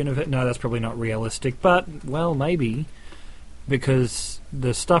parallel universe? No, that's probably not realistic, but, well, maybe, because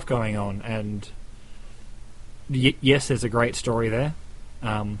there's stuff going on, and yes, there's a great story there,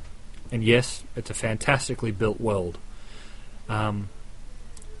 and yes, it's a fantastically built world.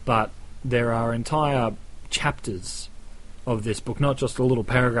 But there are entire chapters of this book, not just a little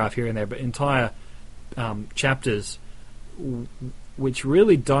paragraph here and there, but entire chapters which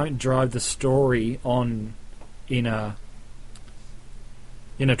really don't drive the story on in a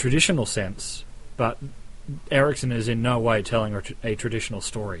traditional sense. But Erikson is in no way telling a traditional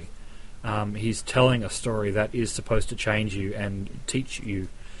story. He's telling a story that is supposed to change you and teach you,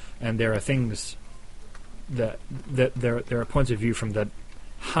 and there are things that there are points of view from the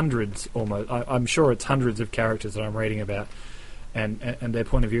hundreds, almost, I'm sure it's hundreds of characters that I'm reading about, and their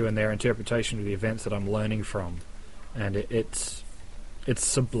point of view and their interpretation of the events that I'm learning from, and it's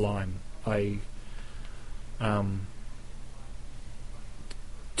sublime.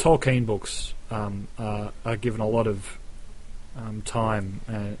 Tolkien books are given a lot of time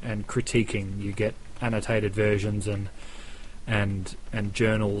and critiquing. You get annotated versions and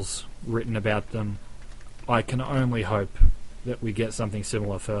journals written about them. I can only hope that we get something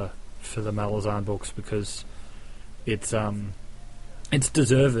similar for the Malazan books, because it's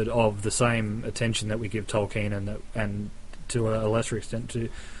deserved of the same attention that we give Tolkien and to a lesser extent to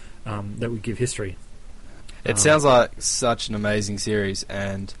that we give history. It sounds like such an amazing series,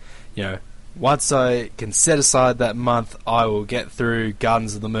 and once I can set aside that month, I will get through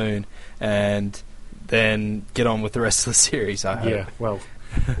Gardens of the Moon and then get on with the rest of the series, I hope. Yeah, well,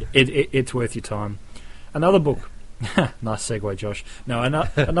 it's worth your time. Another book, nice segue, Josh. No,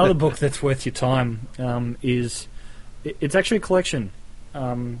 another book that's worth your time is, it's actually a collection.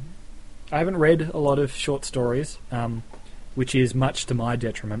 I haven't read a lot of short stories, which is much to my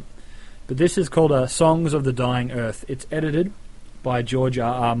detriment, but this is called Songs of the Dying Earth. It's edited by George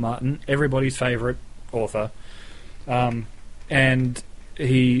R.R. Martin, everybody's favourite author, and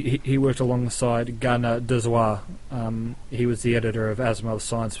he worked alongside Gardner Dozois. He was the editor of Asimov's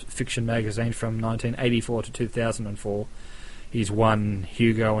science fiction magazine from 1984 to 2004. He's won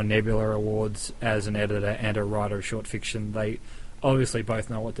Hugo and Nebula awards as an editor and a writer of short fiction. They obviously both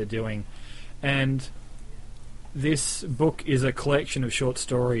know what they're doing. And this book is a collection of short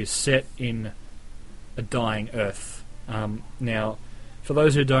stories set in a dying Earth. Now, for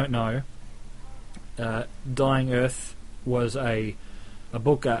those who don't know, Dying Earth was a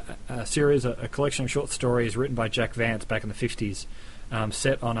book, a series, a collection of short stories written by Jack Vance back in the 50s,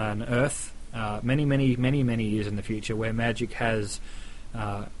 set on an Earth many years in the future, where magic has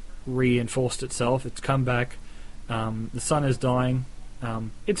reinforced itself. It's come back. The sun is dying.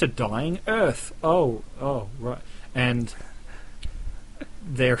 It's a dying Earth. Oh, right. And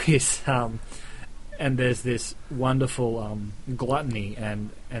there is, and there's this wonderful gluttony and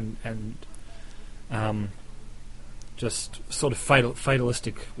just sort of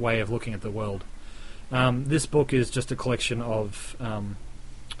fatalistic way of looking at the world. This book is just a collection of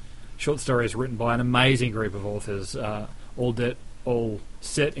short stories written by an amazing group of authors, all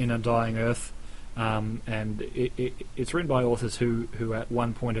set in a dying Earth. And it's written by authors who at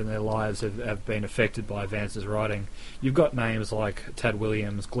one point in their lives have been affected by Vance's writing. You've got names like Tad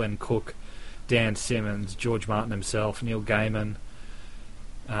Williams, Glenn Cook, Dan Simmons, George Martin himself, Neil Gaiman,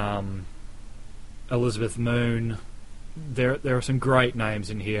 Elizabeth Moon. There are some great names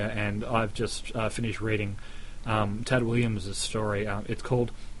in here, and I've just finished reading Tad Williams' story. It's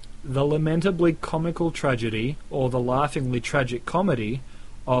called The Lamentably Comical Tragedy, or The Laughingly Tragic Comedy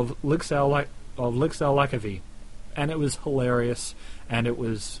of Lixow Lackaby. And it was hilarious, and it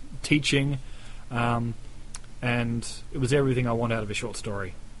was teaching, and it was everything I want out of a short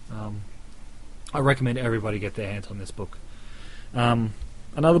story. I recommend everybody get their hands on this book.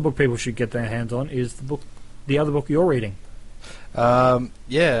 Another book people should get their hands on is the other book you're reading.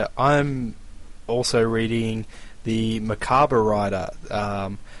 Yeah, I'm also reading The Macabre Rider,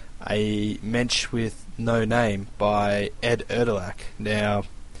 a mensch with no name by Ed Erdelak. Now,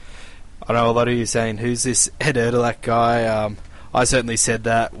 I know a lot of you are saying, who's this Ed Erdelak guy? I certainly said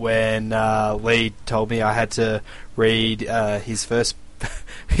that when Lee told me I had to read his first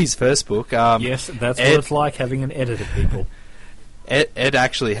book. Yes, that's what it's like having an editor, people. Ed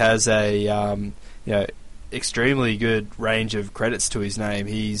actually has a extremely good range of credits to his name.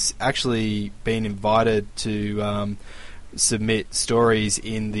 He's actually been invited to submit stories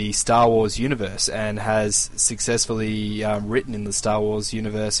in the Star Wars universe and has successfully written in the Star Wars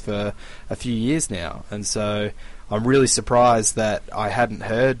universe for a few years now. And so I'm really surprised that I hadn't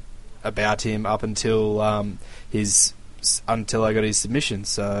heard about him up until until I got his submission.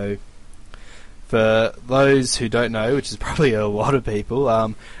 So for those who don't know, which is probably a lot of people,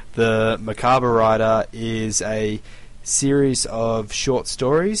 The Macabre Rider is a series of short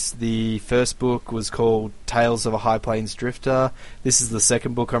stories. The first book was called Tales of a High Plains Drifter. This is the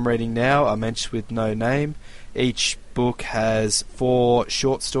second book I'm reading now, A Mensch with No Name. Each book has 4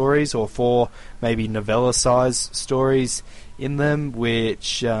 short stories, or 4 maybe novella-sized stories in them,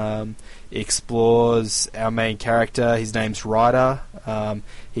 which explores our main character. His name's Ryder.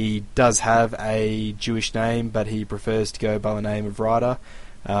 He does have a Jewish name, but he prefers to go by the name of Ryder.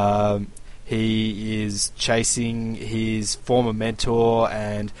 He is chasing his former mentor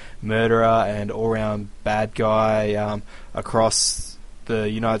and murderer and all-round bad guy across the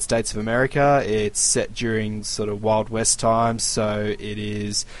United States of America. It's set during sort of Wild West times, so it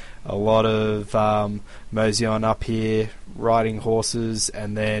is a lot of mosey on up here, riding horses,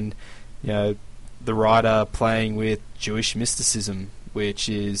 and then the rider playing with Jewish mysticism, which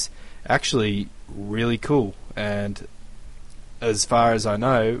is actually really cool. And as far as I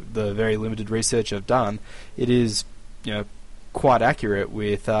know, the very limited research I've done, it is, quite accurate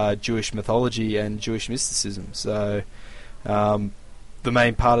with Jewish mythology and Jewish mysticism. So, the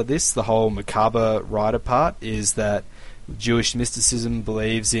main part of this, the whole Macabre Rider part, is that Jewish mysticism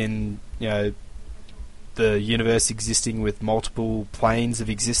believes in, the universe existing with multiple planes of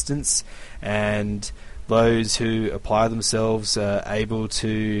existence, and those who apply themselves are able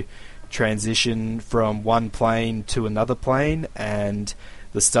to transition from one plane to another plane, and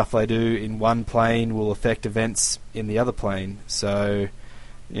the stuff they do in one plane will affect events in the other plane. So,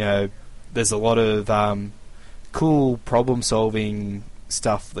 there's a lot of cool problem-solving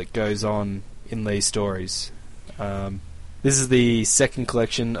stuff that goes on in these stories. This is the second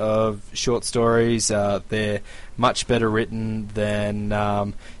collection of short stories. They're much better written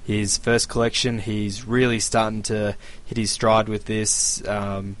than his first collection. He's really starting to hit his stride with this.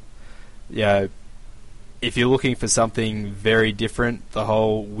 If you're looking for something very different, the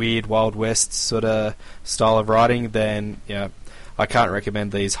whole weird Wild West sort of style of writing, then I can't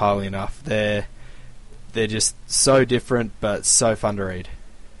recommend these highly enough. They're just so different, but so fun to read.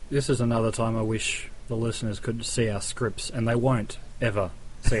 This is another time I wish the listeners could see our scripts, and they won't ever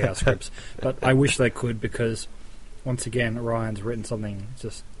see our scripts. But I wish they could, because once again, Ryan's written something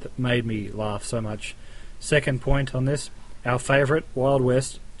just that made me laugh so much. Second point on this, our favourite Wild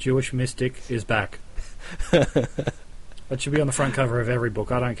West Jewish mystic is back. That should be on the front cover of every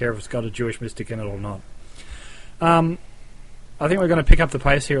book. I don't care if it's got a Jewish mystic in it or not. I think we're going to pick up the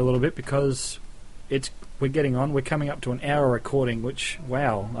pace here a little bit because we're getting on. We're coming up to an hour recording, which,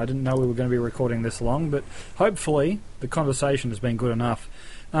 wow, I didn't know we were going to be recording this long, but hopefully the conversation has been good enough.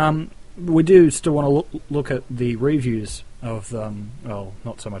 We do still want to look at the reviews of, well,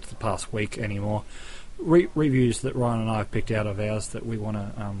 not so much the past week anymore, reviews that Ryan and I have picked out of ours that we want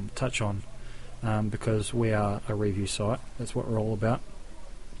to touch on, because we are a review site. That's what we're all about.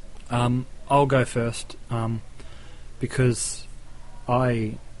 I'll go first, because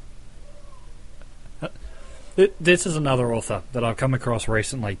this is another author that I've come across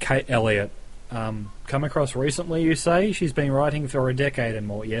recently, Kate Elliott. Come across recently, you say? She's been writing for a decade and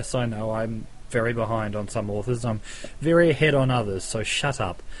more. Yes, I know, I'm very behind on some authors. I'm very ahead on others, so shut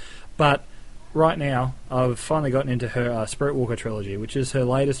up. But right now, I've finally gotten into her Spirit Walker trilogy, which is her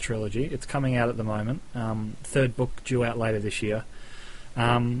latest trilogy. It's coming out at the moment. Third book due out later this year.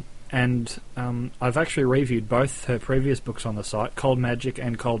 And I've actually reviewed both her previous books on the site, Cold Magic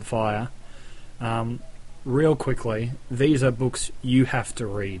and Cold Fire. Real quickly, these are books you have to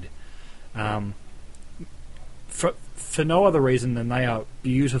read. For no other reason than they are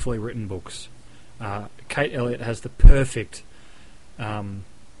beautifully written books. Kate Elliott has the perfect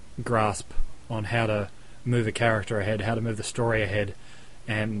grasp on how to move a character ahead, how to move the story ahead,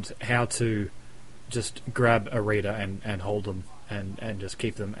 and how to just grab a reader and hold them and just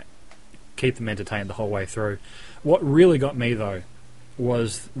keep them entertained the whole way through. What really got me, though,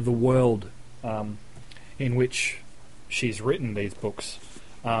 was the world in which she's written these books.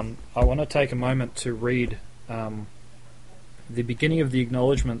 I want to take a moment to read the beginning of the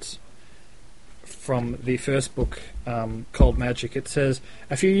acknowledgements from the first book, Cold Magic. It says,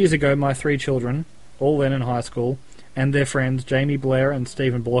 "A few years ago, my 3 children, all then in high school, and their friends, Jamie Blair and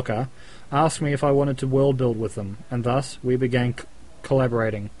Stephen Blocker, asked me if I wanted to world build with them, and thus we began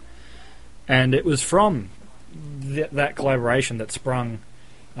collaborating." And it was from that collaboration that sprung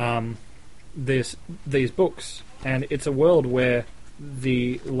these books. And it's a world where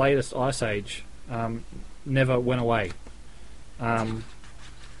the latest Ice Age never went away.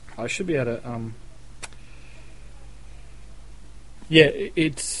 I should be able to...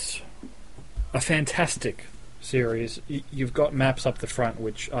 it's a fantastic series. You've got maps up the front,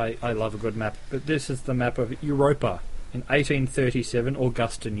 which I love a good map. But this is the map of Europa in 1837,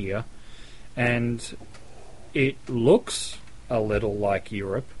 Augustan year. And it looks a little like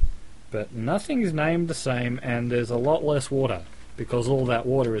Europe, but nothing's named the same, and there's a lot less water, because all that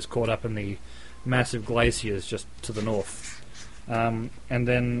water is caught up in the massive glaciers just to the north. And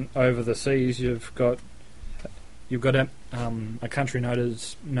then over the seas, you've got a country known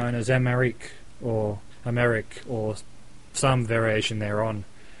as Amerik or some variation thereon.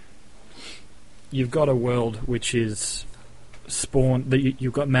 You've got a world which is spawned.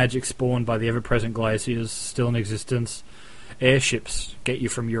 You've got magic spawned by the ever-present glaciers still in existence. Airships get you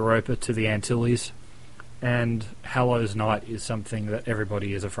from Europa to the Antilles, and Hallows Night is something that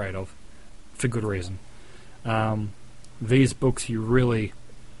everybody is afraid of, for good reason. These books you really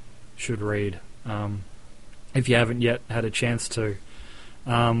should read, if you haven't yet had a chance to.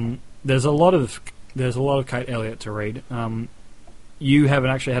 There's a lot of Kate Elliott to read. You haven't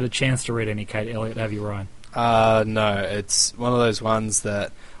actually had a chance to read any Kate Elliott, have you, Ryan? No, it's one of those ones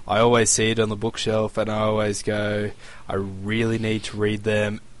that I always see it on the bookshelf, and I always go, I really need to read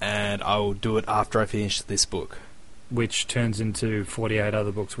them, and I will do it after I finish this book. Which turns into 48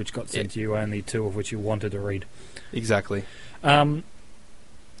 other books which got sent to you, only 2 of which you wanted to read. Exactly.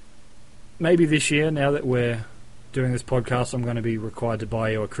 Maybe this year, now that we're doing this podcast, I'm going to be required to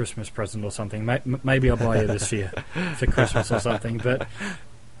buy you a Christmas present or something. Maybe I'll buy you this year for Christmas or something, but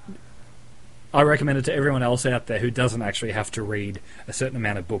I recommend it to everyone else out there who doesn't actually have to read a certain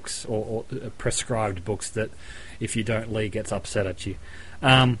amount of books or prescribed books that if you don't, Lee gets upset at you.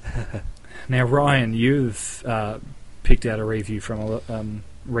 Now, Ryan, you've picked out a review from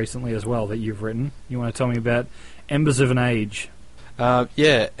recently as well that you've written. You want to tell me about Embers of an Age?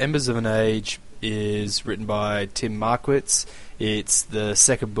 Embers of an Age is written by Tim Marquitz. It's the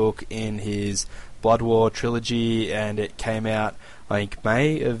second book in his Blood War trilogy, and it came out, I think,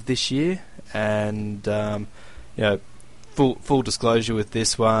 May of this year. And full disclosure with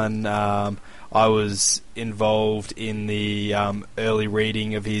this one, I was involved in the early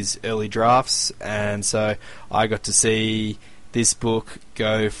reading of his early drafts, and so I got to see this book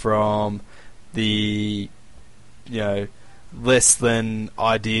go from the less than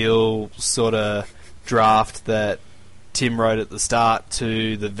ideal sort of draft that Tim wrote at the start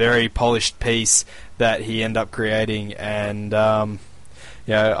to the very polished piece that he ended up creating. And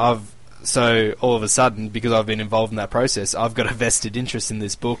so all of a sudden, because I've been involved in that process, I've got a vested interest in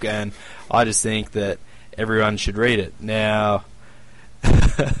this book, and I just think that everyone should read it. Now,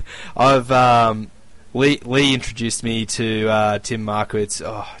 Lee introduced me to Tim Markowitz.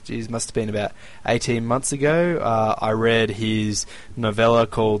 Must have been about 18 months ago. I read his novella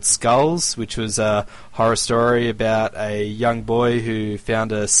called Skulls, which was a horror story about a young boy who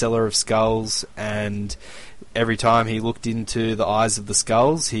found a cellar of skulls, and every time he looked into the eyes of the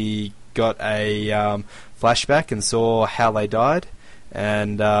skulls, he got a flashback and saw how they died,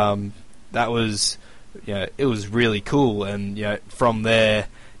 and that was, it was really cool. And from there,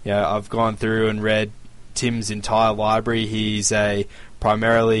 I've gone through and read Tim's entire library. He's a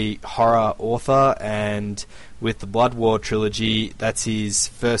primarily horror author, and with the Blood War trilogy, that's his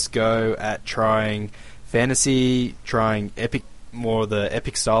first go at trying fantasy, trying more the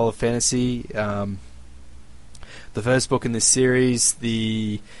epic style of fantasy. The first book in this series,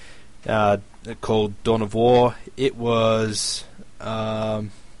 called Dawn of War, it wasn't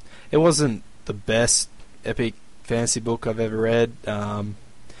the best epic fantasy book I've ever read.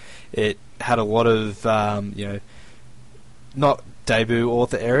 It had a lot of not debut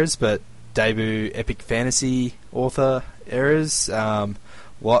author errors, but debut epic fantasy author errors.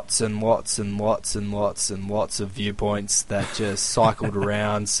 Lots and lots and lots and lots and lots of viewpoints that just cycled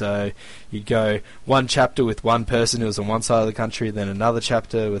around. So you'd go one chapter with one person who was on one side of the country, then another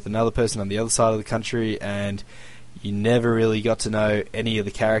chapter with another person on the other side of the country, and you never really got to know any of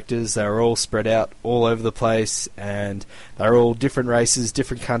the characters. They were all spread out all over the place, and they were all different races,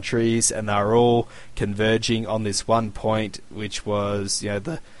 different countries, and they were all converging on this one point, which was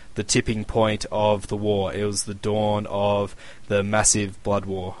the tipping point of the war. It was the dawn of the massive blood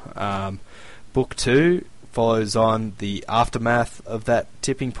war. Book 2 follows on the aftermath of that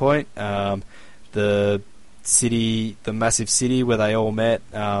tipping point. The massive city where they all met,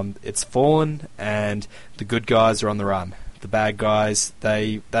 it's fallen, and the good guys are on the run. The bad guys,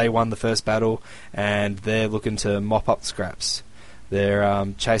 they won the first battle, and they're looking to mop up scraps.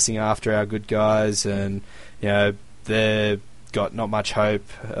 They're chasing after our good guys, and they're got not much hope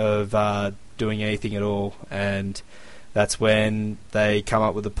of doing anything at all, and that's when they come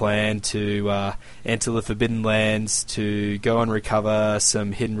up with a plan to enter the Forbidden Lands, to go and recover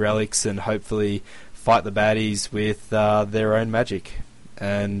some hidden relics and hopefully fight the baddies with their own magic.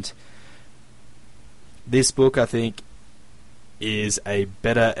 And this book, I think, is a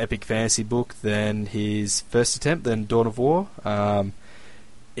better epic fantasy book than his first attempt, than Dawn of War.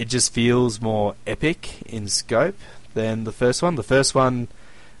 It just feels more epic in scope than the first one. The first one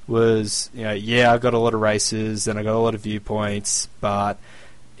was, I got a lot of races and I got a lot of viewpoints, but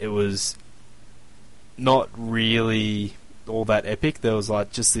it was not really all that epic. There was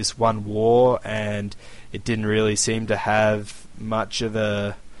just this one war, and it didn't really seem to have much of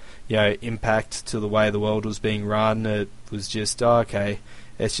a impact to the way the world was being run. It was just, okay,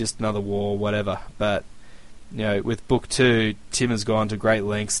 it's just another war, whatever. But with book 2, Tim has gone to great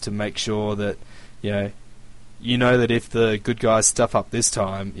lengths to make sure that that if the good guys stuff up this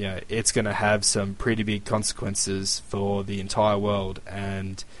time, it's going to have some pretty big consequences for the entire world.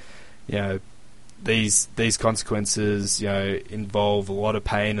 And these consequences involve a lot of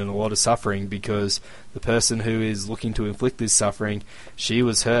pain and a lot of suffering, because the person who is looking to inflict this suffering, she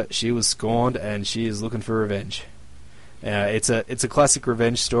was hurt, she was scorned, and she is looking for revenge. It's a classic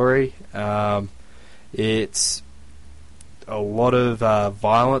revenge story. It's a lot of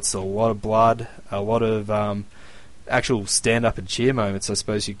violence, a lot of blood, a lot of actual stand-up and cheer moments, I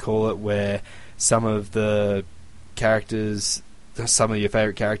suppose you'd call it, where some of the characters, some of your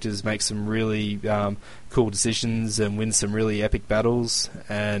favourite characters, make some really cool decisions and win some really epic battles.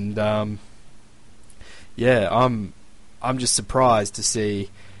 And I'm just surprised to see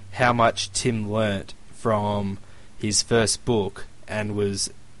how much Tim learnt from his first book and was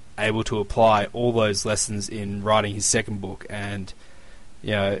able to apply all those lessons in writing his second book. And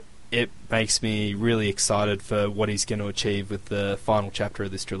it makes me really excited for what he's going to achieve with the final chapter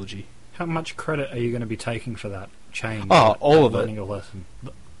of this trilogy. How much credit are you going to be taking for that change? All of it. Learning a lesson.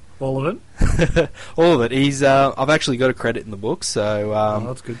 All of it? All of it. He's. I've actually got a credit in the book, so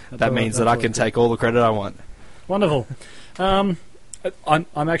that's good. That means that I can take all the credit I want. Wonderful. I'm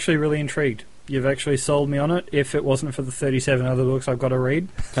actually really intrigued. You've actually sold me on it. If it wasn't for the 37 other books I've got to read,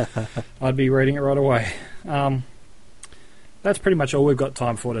 I'd be reading it right away. That's pretty much all we've got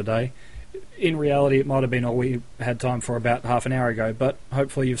time for today. In reality, it might have been all we had time for about half an hour ago, but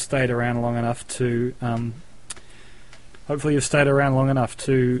hopefully you've stayed around long enough to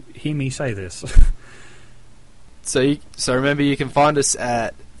hear me say this. So remember, you can find us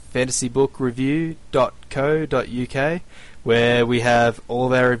at fantasybookrareview.co.uk, where we have all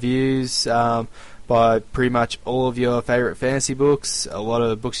of our reviews by pretty much all of your favourite fantasy books, a lot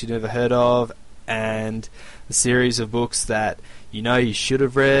of books you've never heard of, and a series of books that you know you should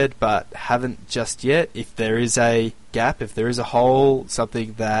have read but haven't just yet. If there is a gap, if there is a hole,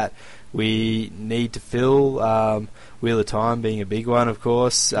 something that we need to fill, Wheel of Time being a big one, of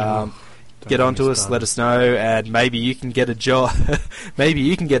course. Get onto us, let us know, and maybe you can get a job. Maybe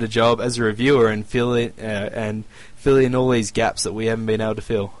you can get a job as a reviewer and fill in all these gaps that we haven't been able to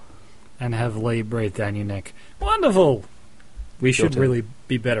fill. And have Lee breathe down your neck. Wonderful. We should really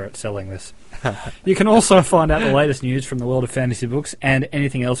be better at selling this. You can also find out the latest news from the world of fantasy books and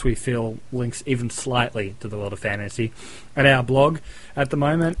anything else we feel links even slightly to the world of fantasy at our blog. At the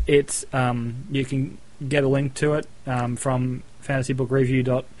moment, it's you can get a link to it from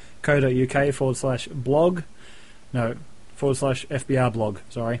fantasybookrareview.co.uk/blog. No, /FBR blog.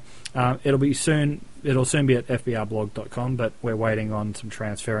 Sorry. It'll soon be at fbrblog.com, but we're waiting on some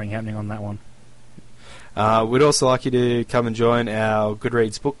transferring happening on that one. We'd also like you to come and join our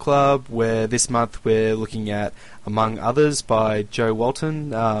Goodreads book club, where this month we're looking at Among Others by Joe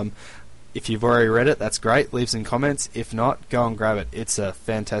Walton. If you've already read it, that's great. Leave some comments. If not, go and grab it. It's a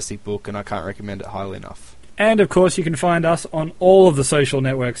fantastic book, and I can't recommend it highly enough. And, of course, you can find us on all of the social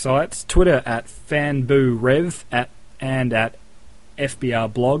network sites. Twitter at FanbooRev and at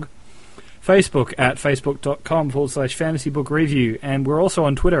FBRblog. Facebook at facebook.com/fantasybookrareview, and we're also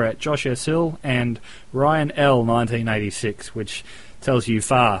on Twitter at Josh S. Hill and Ryan L 1986, which tells you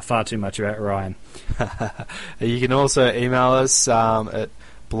far too much about Ryan. You can also email us at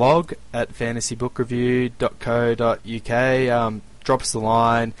blog@fantasybookrareview.co.uk. Drop us a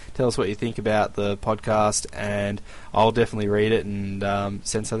line, tell us what you think about the podcast, and I'll definitely read it and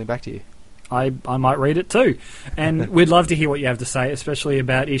send something back to you. I might read it too. And we'd love to hear what you have to say, especially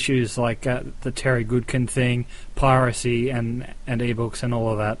about issues like the Terry Goodkin thing, piracy and ebooks and all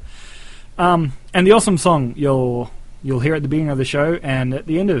of that. And the awesome song you'll hear at the beginning of the show and at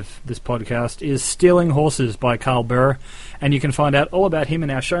the end of this podcast is Stealing Horses by Carl Burr. And you can find out all about him in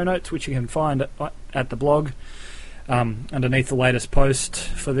our show notes, which you can find at the blog underneath the latest post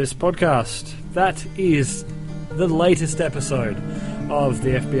for this podcast. That is the latest episode of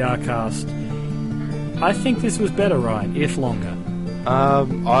the FBR cast. I think this was better, Ryan, if longer.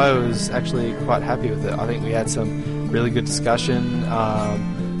 I was actually quite happy with it. I think we had some really good discussion.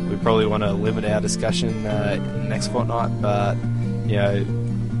 We probably want to limit our discussion next fortnight, but you know,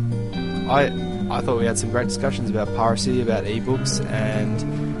 I thought we had some great discussions about piracy, about ebooks, and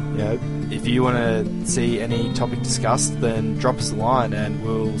you know, if you want to see any topic discussed, then drop us a line and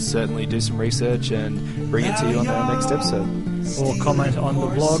we'll certainly do some research and bring it to you on our next episode. Or comment on the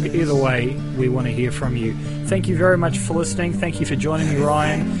blog. Either way, we want to hear from you. Thank you very much for listening. Thank you for joining me,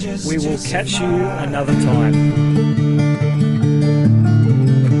 Ryan. We will catch you another time.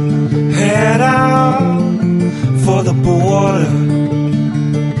 Head out for the border.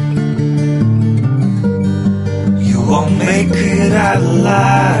 You won't make it out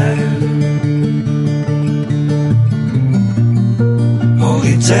alive.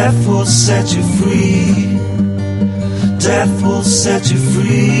 Only death will set you free. Death will set you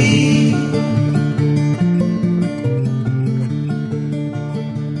free.